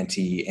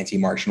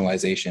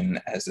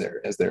anti-marginalization as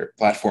their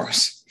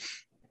platforms.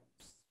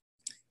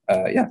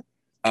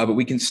 But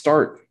we can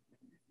start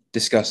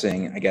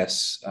discussing, I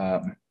guess,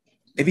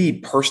 maybe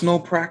personal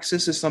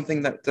praxis is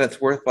something that's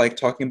worth like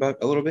talking about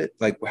a little bit,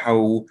 like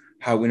how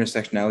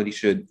intersectionality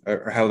should,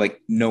 or how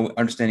like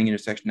understanding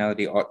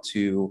intersectionality ought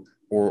to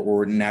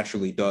or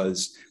naturally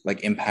does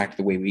like impact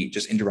the way we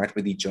just interact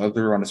with each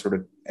other on a sort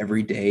of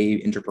everyday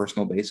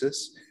interpersonal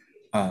basis.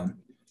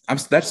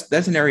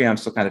 That's an area I'm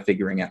still kind of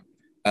figuring out.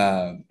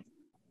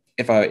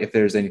 If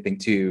there's anything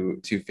to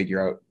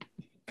figure out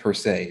per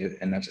se,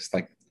 and not just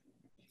like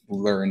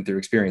learn through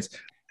experience.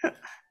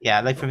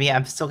 Yeah, like for me,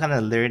 I'm still kind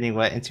of learning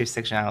what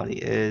intersectionality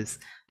is.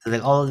 So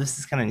like all of this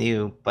is kind of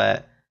new,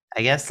 but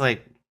I guess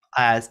like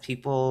as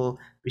people,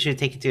 we should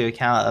take into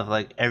account of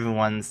like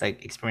everyone's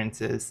like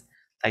experiences.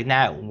 Like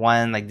not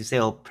one like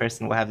disabled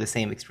person will have the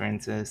same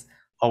experiences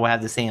or will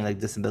have the same like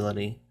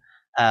disability.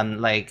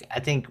 Like I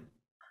think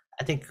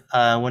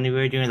when we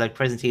were doing like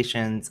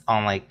presentations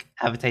on like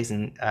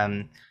advertising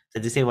the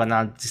Disabled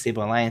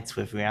Non-Disabled Alliance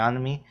with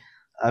Reonomy,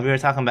 we were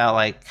talking about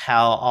like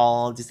how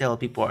all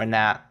disabled people are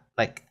not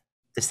like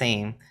the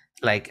same.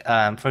 Like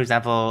for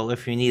example,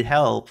 if you need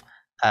help,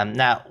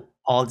 not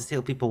all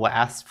disabled people will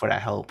ask for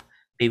that help.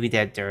 Maybe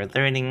that they're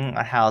learning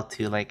on how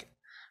to like,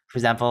 for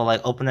example,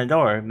 like open a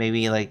door.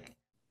 Maybe like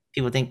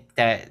people think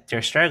that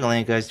they're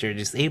struggling because they're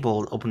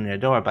disabled opening the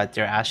door, but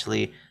they're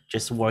actually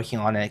just working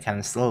on it kind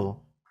of slow.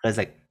 Because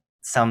like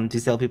some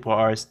disabled people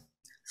are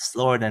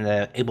slower than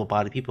the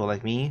able-bodied people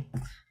like me.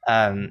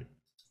 So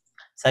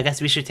I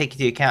guess we should take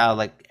into account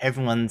like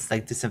everyone's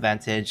like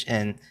disadvantage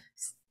in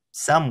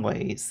some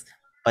ways,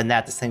 but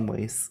not the same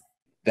ways.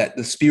 That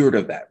the spirit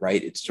of that,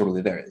 right? It's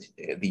totally there.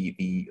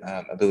 The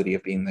ability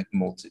of being like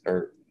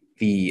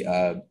the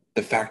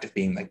fact of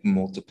being like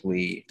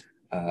multiply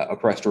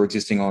oppressed or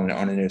existing on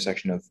an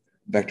intersection of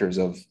vectors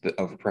of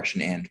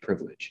oppression and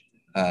privilege.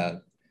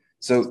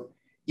 So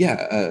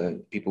yeah,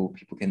 people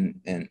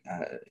can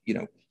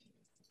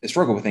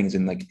struggle with things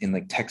in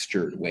like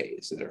textured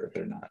ways that are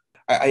not.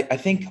 I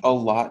think a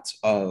lot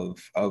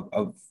of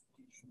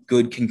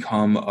good can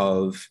come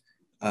of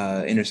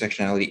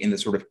intersectionality in the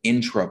sort of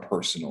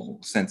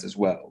intrapersonal sense as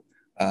well.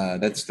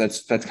 That's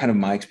kind of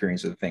my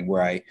experience of the thing,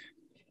 where I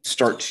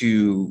start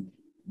to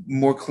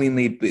more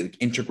cleanly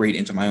integrate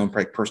into my own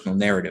personal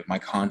narrative, my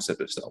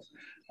concept of self,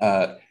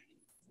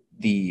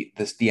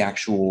 the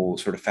actual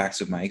sort of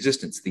facts of my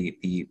existence, the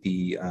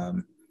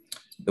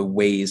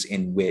ways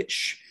in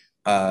which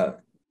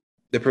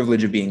the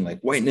privilege of being like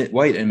white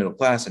and middle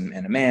class and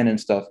a man and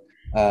stuff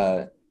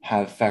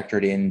have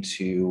factored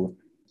into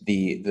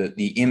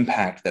the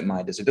impact that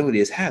my disability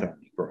has had on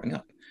me growing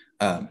up.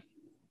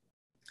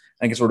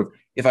 I guess sort of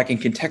if I can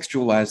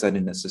contextualize that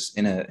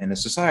in a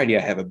society,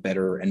 I have a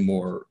better and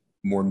more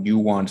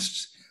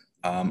nuanced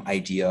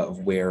idea of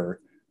where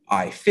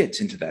I fit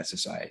into that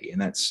society,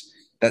 and that's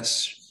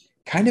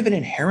kind of an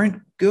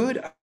inherent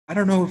good. I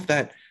don't know if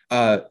that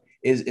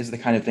is the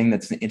kind of thing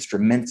that's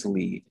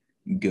instrumentally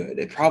good.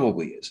 It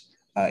probably is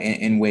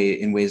in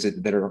ways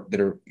that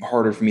are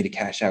harder for me to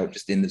cash out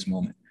just in this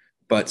moment,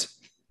 but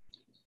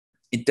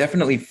it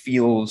definitely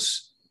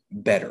feels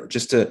better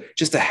just to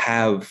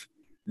have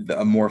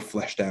a more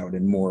fleshed out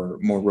and more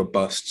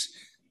robust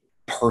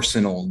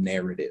personal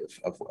narrative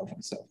of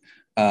oneself.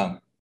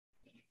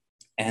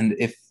 And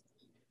if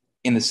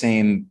in the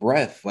same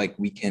breath, like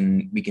we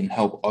can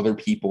help other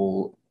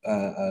people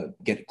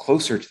get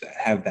closer to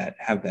that,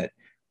 have that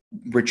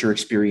richer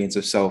experience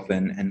of self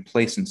and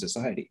place in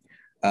society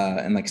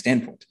and like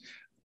standpoint,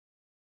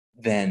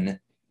 then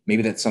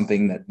maybe that's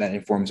something that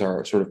informs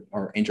our sort of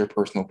our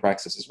interpersonal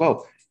praxis as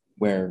well,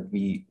 where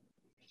we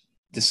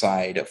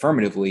decide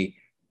affirmatively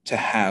to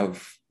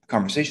have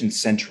conversations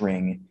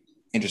centering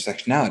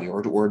intersectionality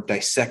or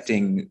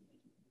dissecting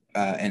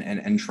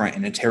and trying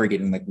and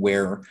interrogating like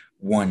where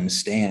one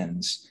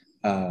stands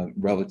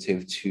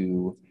relative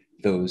to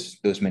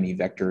those many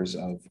vectors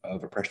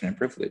of oppression and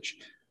privilege,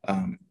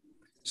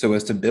 so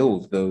as to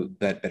build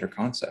that better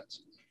concept.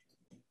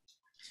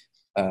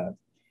 That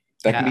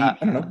can be, I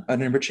don't know,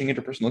 an enriching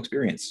interpersonal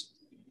experience,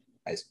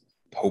 I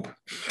hope.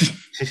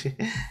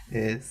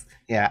 Is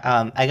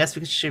I guess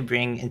we should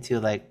bring into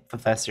like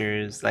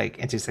professors like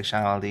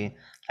intersectionality.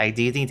 Like,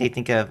 do you think they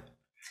think of,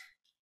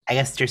 I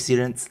guess, their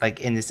students like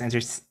in this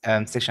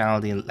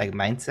intersectionality like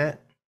mindset?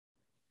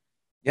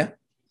 Yeah,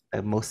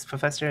 like most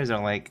professors, or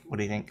like, what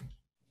do you think?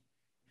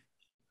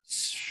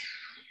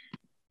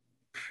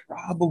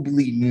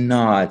 Probably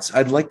not.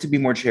 I'd like to be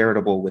more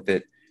charitable with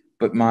it,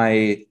 but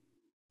my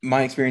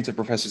experience of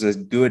professors, as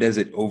good as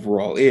it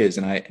overall is,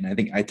 and I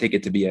think I take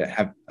it to be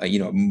a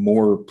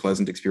more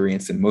pleasant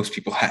experience than most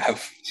people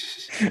have,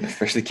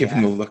 especially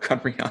given the look on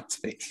Rian's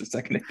face a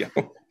second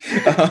ago.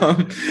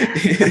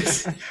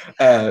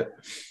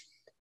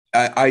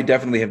 I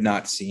definitely have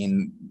not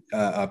seen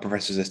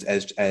professors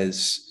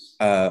as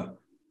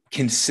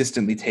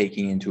consistently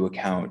taking into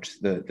account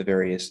the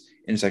various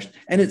intersections,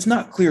 and it's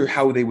not clear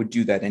how they would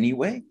do that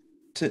anyway.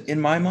 In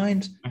my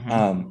mind.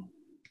 Mm-hmm.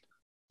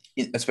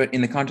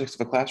 In the context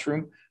of a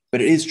classroom, but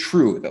it is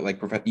true that like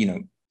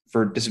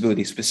for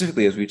disability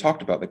specifically, as we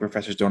talked about, like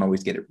professors don't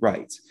always get it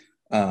right,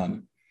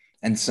 and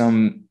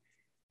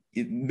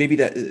maybe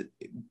that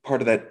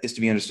part of that is to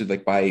be understood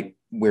like by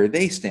where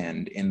they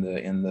stand in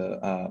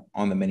the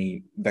on the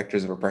many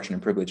vectors of oppression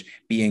and privilege,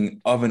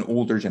 being of an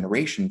older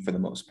generation for the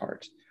most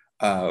part,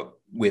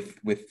 with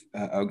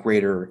a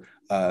greater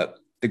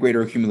the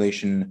greater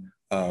accumulation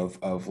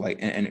of like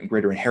and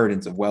greater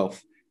inheritance of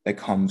wealth that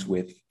comes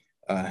with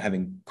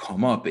having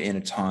come up in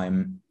a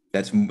time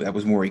that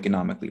was more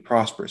economically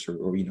prosperous, or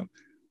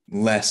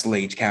less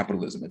late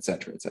capitalism, et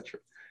cetera, et cetera.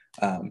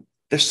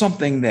 There's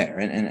something there,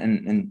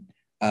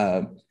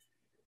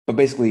 but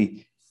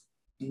basically,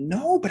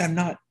 no. But I'm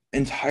not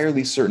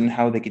entirely certain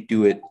how they could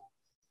do it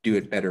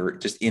better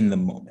just in the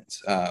moment.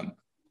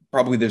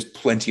 Probably there's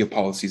plenty of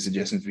policy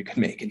suggestions we could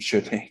make and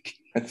should make.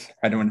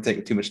 I don't want to take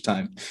up too much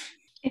time.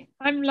 If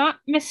I'm not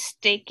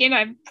mistaken,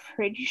 I'm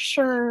pretty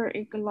sure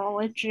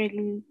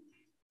acknowledging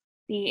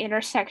the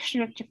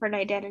intersection of different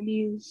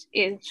identities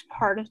is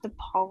part of the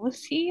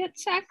policy at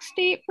Sac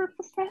State for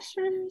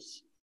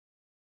professors.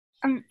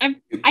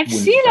 I've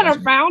seen it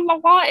around a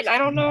lot, and I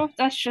don't know if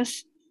that's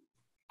just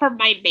for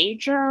my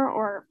major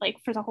or like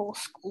for the whole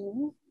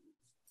school.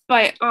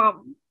 But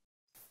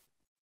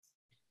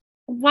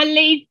when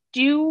they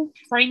do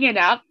bring it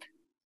up,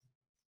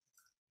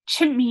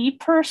 to me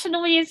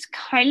personally, it's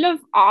kind of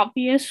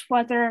obvious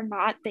whether or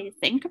not they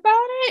think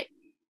about it,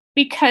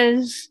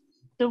 because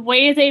the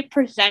way they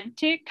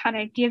present it kind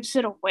of gives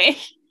it away,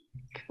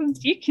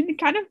 because you can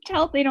kind of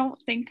tell they don't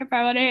think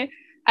about it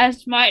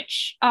as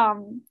much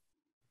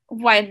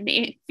when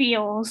it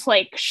feels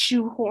like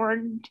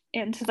shoehorned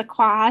into the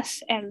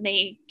class and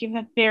they give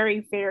a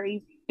very,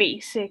 very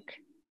basic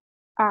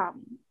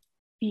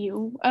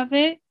view of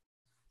it.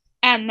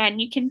 And then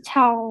you can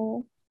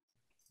tell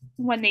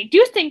when they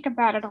do think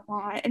about it a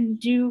lot and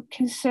do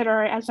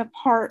consider it as a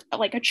part,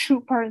 like a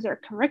true part of their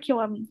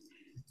curriculum,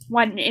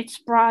 when it's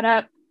brought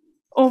up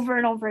over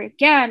and over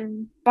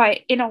again, but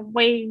in a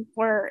way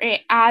where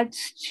it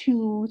adds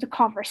to the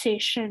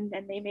conversation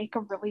and they make a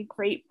really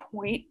great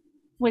point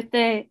with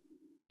it,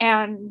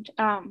 and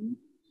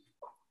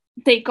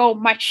they go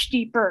much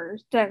deeper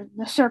than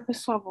the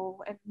surface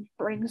level and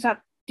brings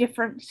up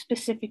different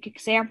specific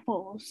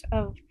examples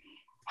of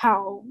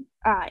how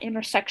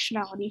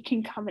intersectionality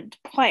can come into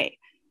play.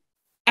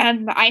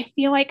 And I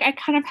feel like I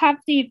kind of have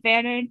the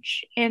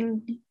advantage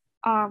in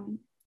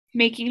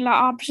making the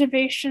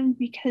observation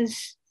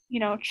because,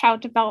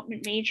 child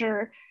development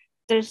major,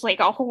 there's like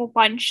a whole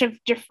bunch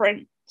of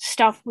different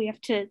stuff we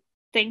have to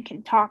think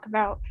and talk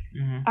about.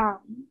 Mm-hmm.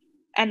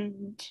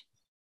 And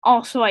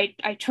also I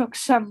took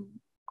some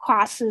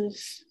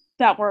classes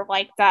that were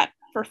like that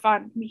for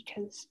fun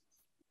because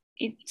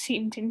it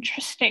seemed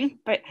interesting.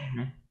 But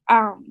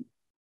Mm-hmm.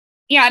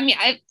 yeah, I mean,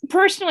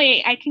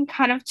 I can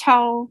kind of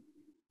tell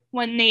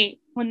when they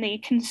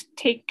can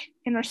take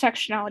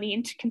intersectionality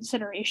into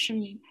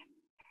consideration,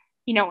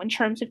 you know, in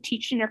terms of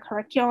teaching their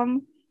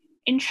curriculum.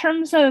 In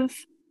terms of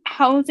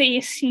how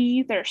they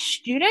see their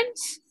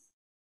students,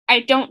 I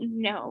don't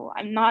know.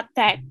 I'm not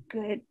that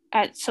good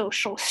at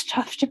social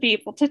stuff to be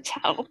able to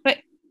tell, but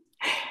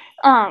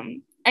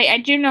I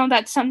do know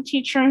that some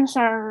teachers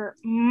are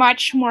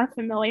much more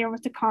familiar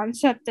with the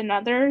concept than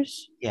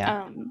others.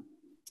 Yeah.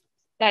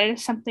 That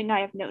is something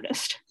I have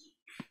noticed.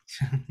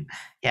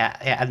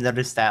 Yeah, I've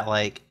noticed that,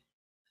 like,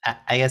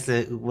 I guess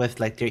with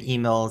like their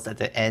emails at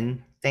the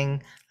end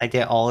thing, like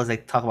they always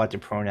like talk about the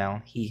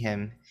pronoun he,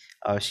 him,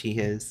 she,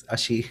 his,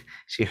 she,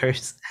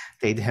 hers,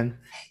 they, them.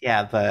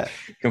 Yeah, but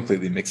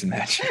Completely mix and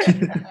match.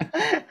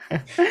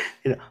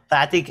 you know, but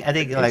I think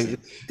like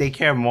they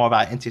care more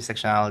about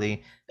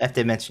intersectionality if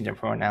they mention their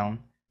pronoun,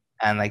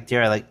 and like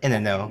they're like in the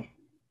know.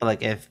 But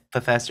like if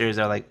professors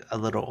are like a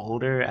little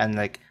older and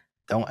like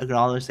don't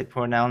acknowledge like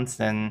pronouns,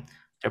 then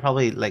they're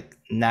probably like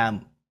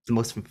not the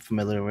most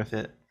familiar with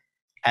it.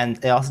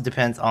 And it also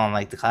depends on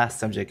like the class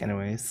subject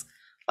anyways.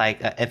 Like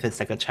if it's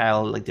like a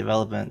child like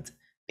development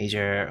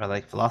major or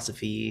like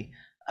philosophy,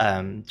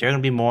 they're gonna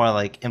be more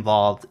like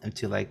involved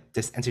into like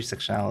this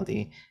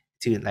intersectionality,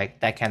 to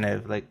like that kind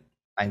of like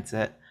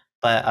mindset.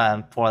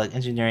 But for like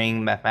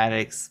engineering,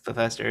 mathematics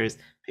professors,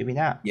 maybe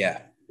not.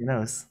 Yeah. Who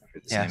knows?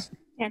 Yeah.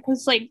 Yeah,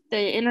 because like the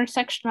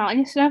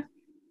intersectionality stuff,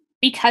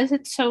 because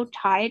it's so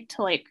tied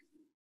to like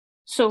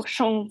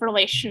social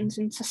relations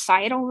and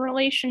societal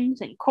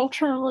relations and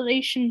cultural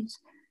relations,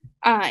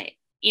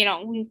 you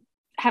know, we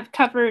have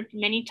covered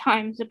many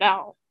times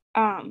about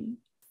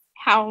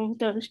how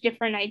those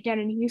different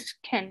identities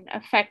can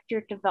affect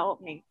your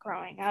development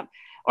growing up,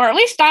 or at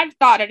least I've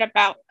thought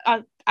about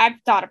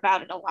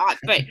it a lot.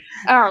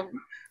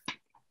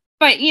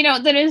 But you know,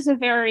 that is a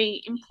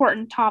very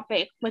important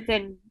topic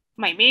within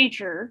my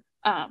major,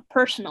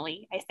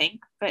 personally, I think.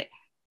 But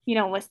you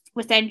know,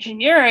 with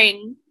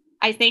engineering,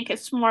 I think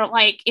it's more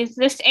like, is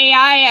this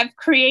AI I've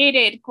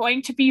created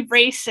going to be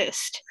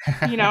racist?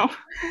 You know,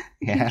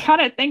 Yeah. you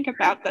gotta think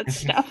about that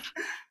stuff.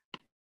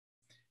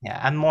 Yeah,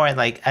 I'm more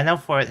like, I know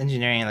for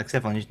engineering, like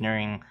civil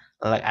engineering,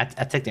 like I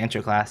took the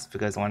intro class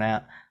because why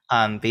not?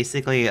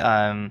 Basically,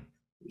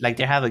 like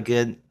they have a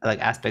good like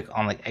aspect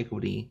on like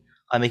equity,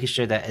 making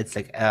sure that it's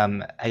like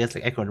I guess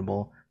like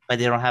equitable, but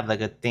they don't have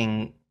like a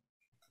thing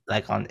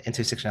like on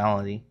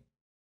intersectionality,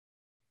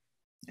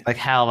 like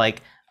how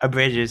like a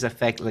bridges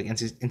affect like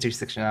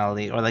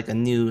intersectionality, or like a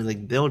new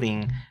like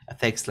building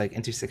affects like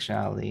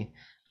intersectionality.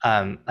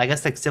 I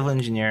guess like civil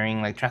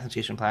engineering, like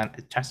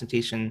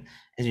transportation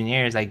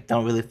engineers like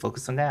don't really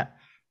focus on that,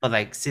 but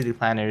like city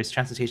planners,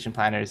 transportation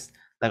planners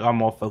like are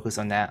more focused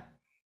on that.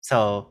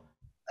 So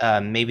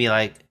maybe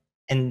like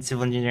in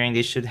civil engineering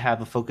they should have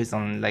a focus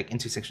on like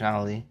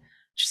intersectionality,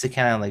 just to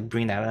kind of like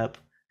bring that up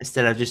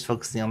instead of just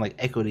focusing on like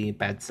equity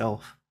by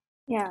itself.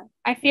 Yeah,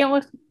 I feel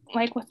with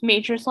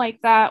majors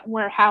like that,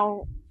 where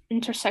how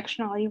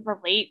intersectionality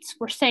relates,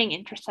 we're saying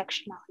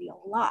intersectionality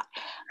a lot,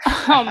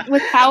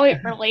 with how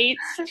it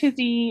relates to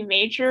the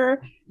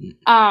major,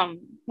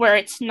 where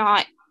it's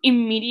not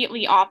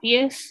immediately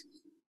obvious.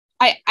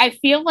 I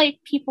feel like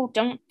people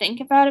don't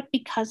think about it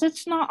because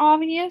it's not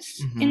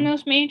obvious in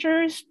those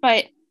majors,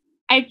 but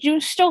I do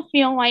still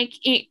feel like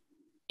it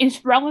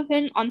is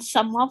relevant on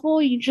some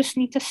level. You just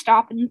need to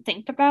stop and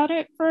think about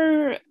it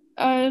for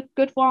a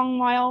good long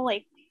while,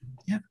 like,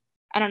 yeah,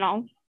 I don't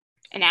know,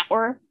 an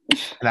hour.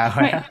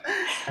 Like,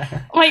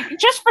 like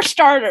just for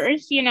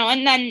starters, you know,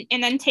 and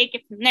then take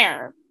it from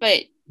there. But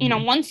you know,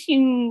 once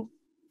you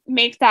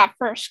make that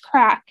first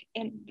crack,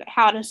 and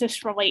how does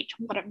this relate to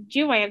what I'm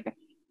doing,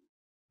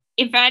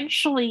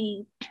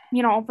 eventually,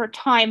 you know, over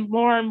time,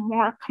 more and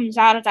more comes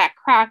out of that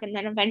crack, and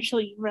then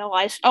eventually you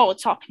realize, oh,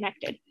 it's all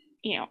connected,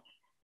 you know.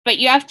 But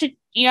you have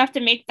to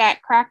make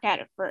that crack at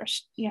it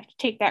first. You have to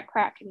take that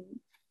crack, and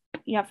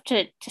you have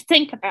to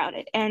think about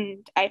it.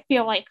 And I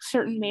feel like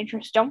certain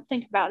majors don't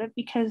think about it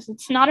because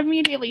it's not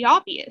immediately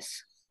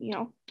obvious, you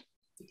know.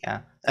 Yeah,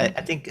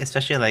 I think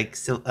especially like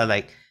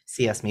like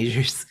CS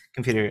majors,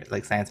 computer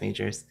like science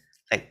majors,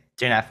 like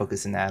they're not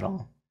focusing that at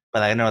all.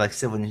 But I know like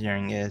civil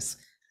engineering is,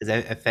 because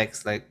it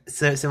affects like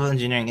civil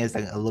engineering is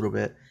like a little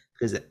bit,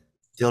 because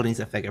buildings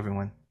affect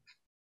everyone.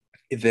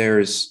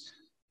 There's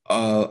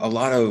a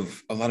lot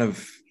of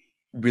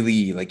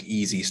really like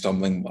easy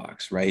stumbling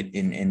blocks, right?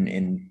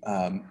 In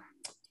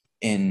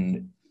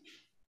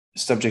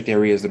subject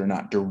areas that are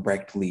not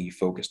directly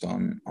focused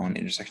on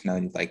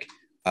intersectionality, like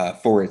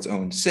for its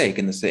own sake,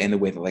 in the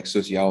way that like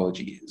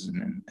sociology is,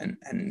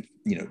 and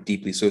you know,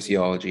 deeply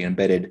sociology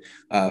embedded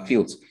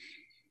fields.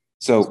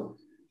 So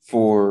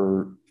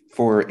for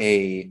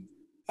a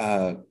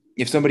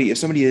if somebody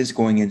is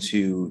going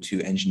into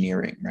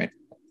engineering, right,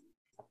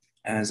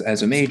 as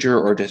a major,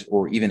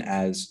 or even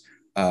as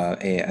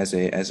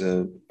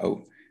a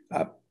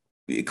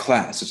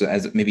class,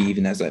 as maybe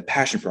even as a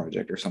passion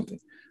project or something,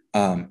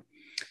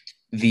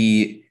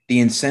 the the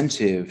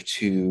incentive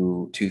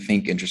to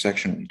think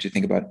intersectionally, to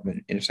think about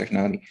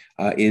intersectionality,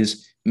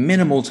 is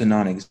minimal to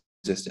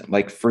non-existent.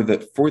 Like for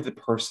the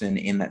person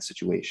in that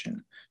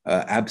situation,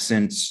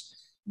 absent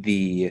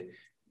the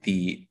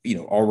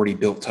already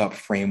built up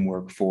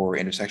framework for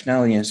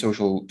intersectionality and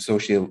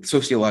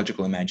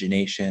sociological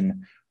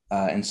imagination,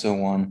 and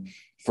so on.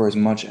 For as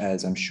much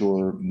as I'm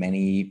sure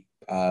many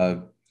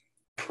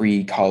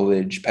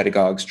pre-college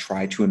pedagogues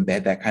try to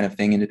embed that kind of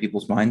thing into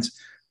people's minds,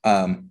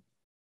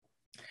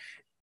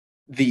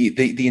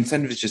 the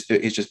incentive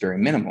is just very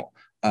minimal.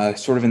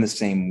 Sort of in the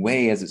same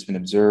way as it's been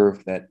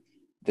observed that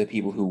the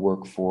people who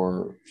work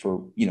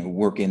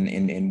work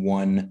in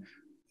one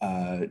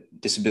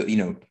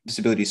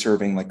disability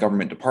serving like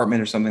government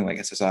department or something like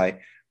SSI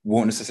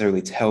won't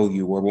necessarily tell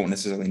you or won't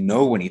necessarily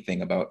know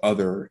anything about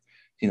other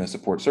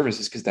support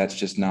services, because that's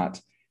just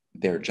not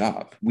their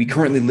job. We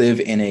currently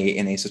live in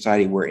a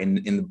society where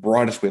in the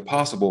broadest way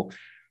possible,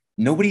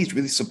 nobody's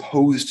really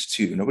supposed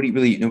to,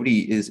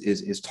 nobody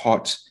is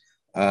taught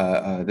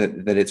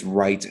that it's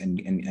right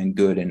and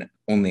good and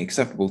only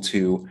acceptable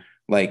to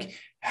like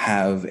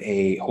have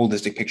a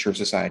holistic picture of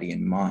society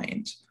in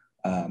mind.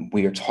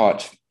 We are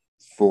taught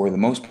for the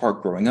most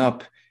part growing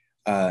up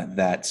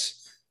that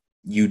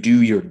you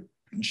do your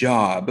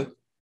job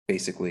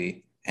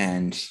basically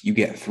and you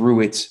get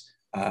through it,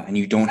 and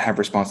you don't have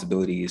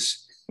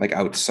responsibilities like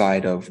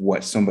outside of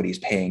what somebody's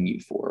paying you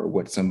for, or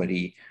what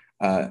somebody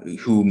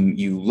whom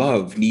you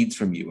love needs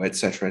from you, et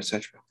cetera, et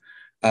cetera.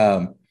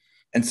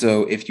 And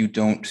so if you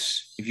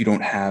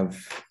don't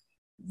have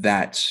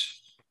that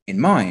in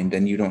mind,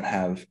 and you don't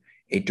have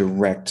a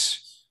direct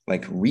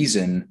like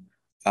reason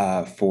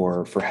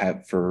for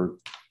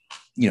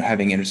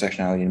having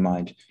intersectionality in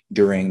mind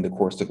during the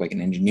course of like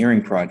an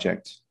engineering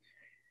project,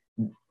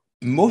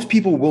 most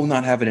people will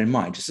not have it in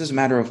mind. Just as a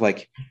matter of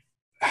like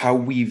how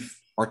we've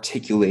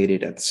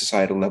articulated at the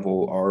societal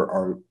level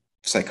our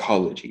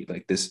psychology,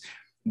 like this,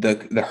 the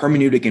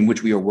hermeneutic in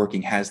which we are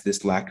working has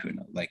this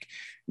lacuna. Like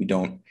we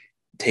don't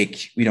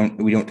think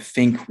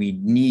we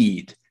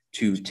need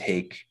to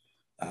take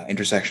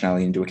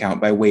intersectionality into account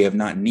by way of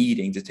not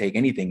needing to take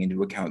anything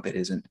into account that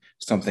isn't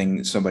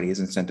something somebody is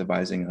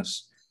incentivizing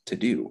us to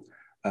do.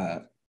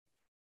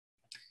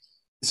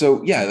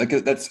 So yeah, like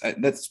that's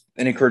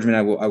an encouragement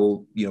I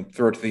will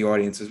throw it to the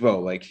audience as well.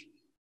 Like,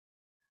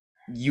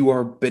 you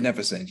are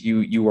beneficent,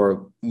 you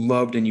are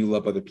loved, and you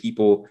love other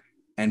people,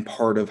 and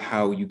part of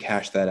how you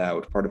cash that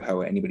out, part of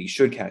how anybody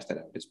should cash that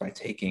out, is by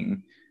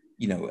taking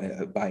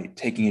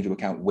into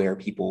account where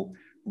people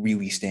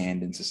really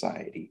stand in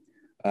society,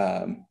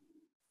 and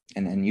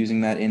then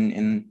using that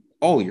in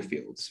all your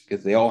fields,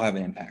 because they all have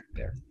an impact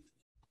there.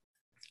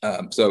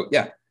 So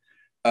yeah,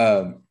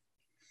 I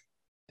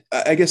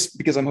guess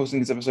because I'm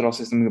hosting this episode, I'll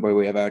say something by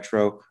way of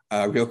outro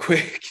real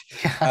quick.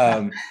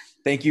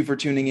 Thank you for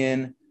tuning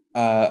in.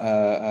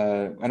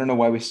 I don't know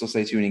why we still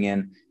say tuning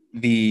in.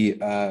 The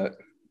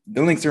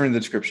links are in the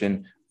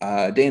description.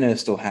 Dana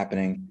is still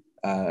happening.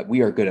 We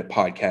are good at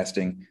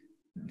podcasting.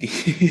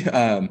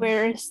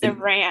 Where is the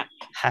ramp?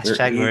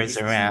 Hashtag where is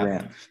the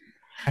ramp?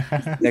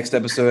 Next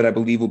episode, I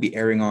believe, will be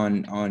airing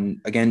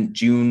on again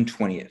June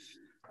 20th.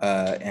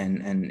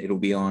 And it'll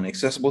be on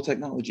accessible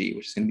technology,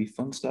 which is going to be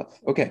fun stuff.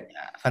 Okay.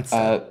 Yeah, fun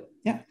stuff.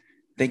 Yeah.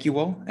 Thank you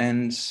all,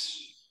 and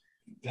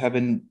have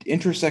an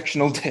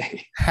intersectional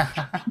day.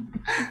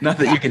 Not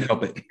that you can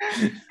help it.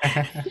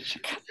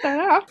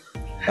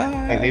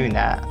 Bye. Maybe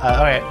not.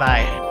 All right.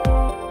 Bye.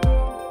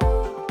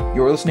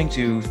 You're listening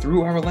to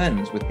Through Our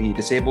Lens with the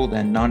Disabled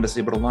and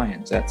Non-Disabled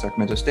Alliance at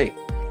Sacramento State,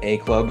 a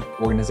club,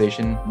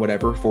 organization,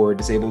 whatever, for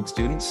disabled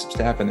students,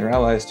 staff, and their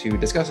allies to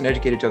discuss and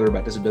educate each other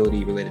about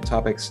disability-related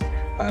topics,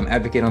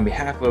 advocate on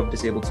behalf of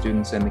disabled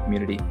students and the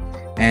community,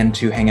 and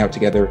to hang out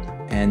together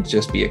and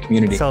just be a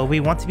community. So we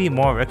want to be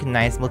more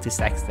recognized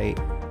multi-sex state.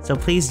 So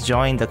please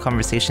join the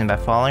conversation by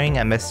following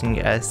and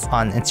messaging us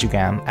on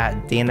Instagram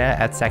at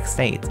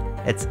Dana@SexState.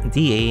 It's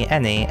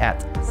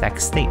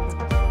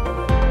DANA@SexState.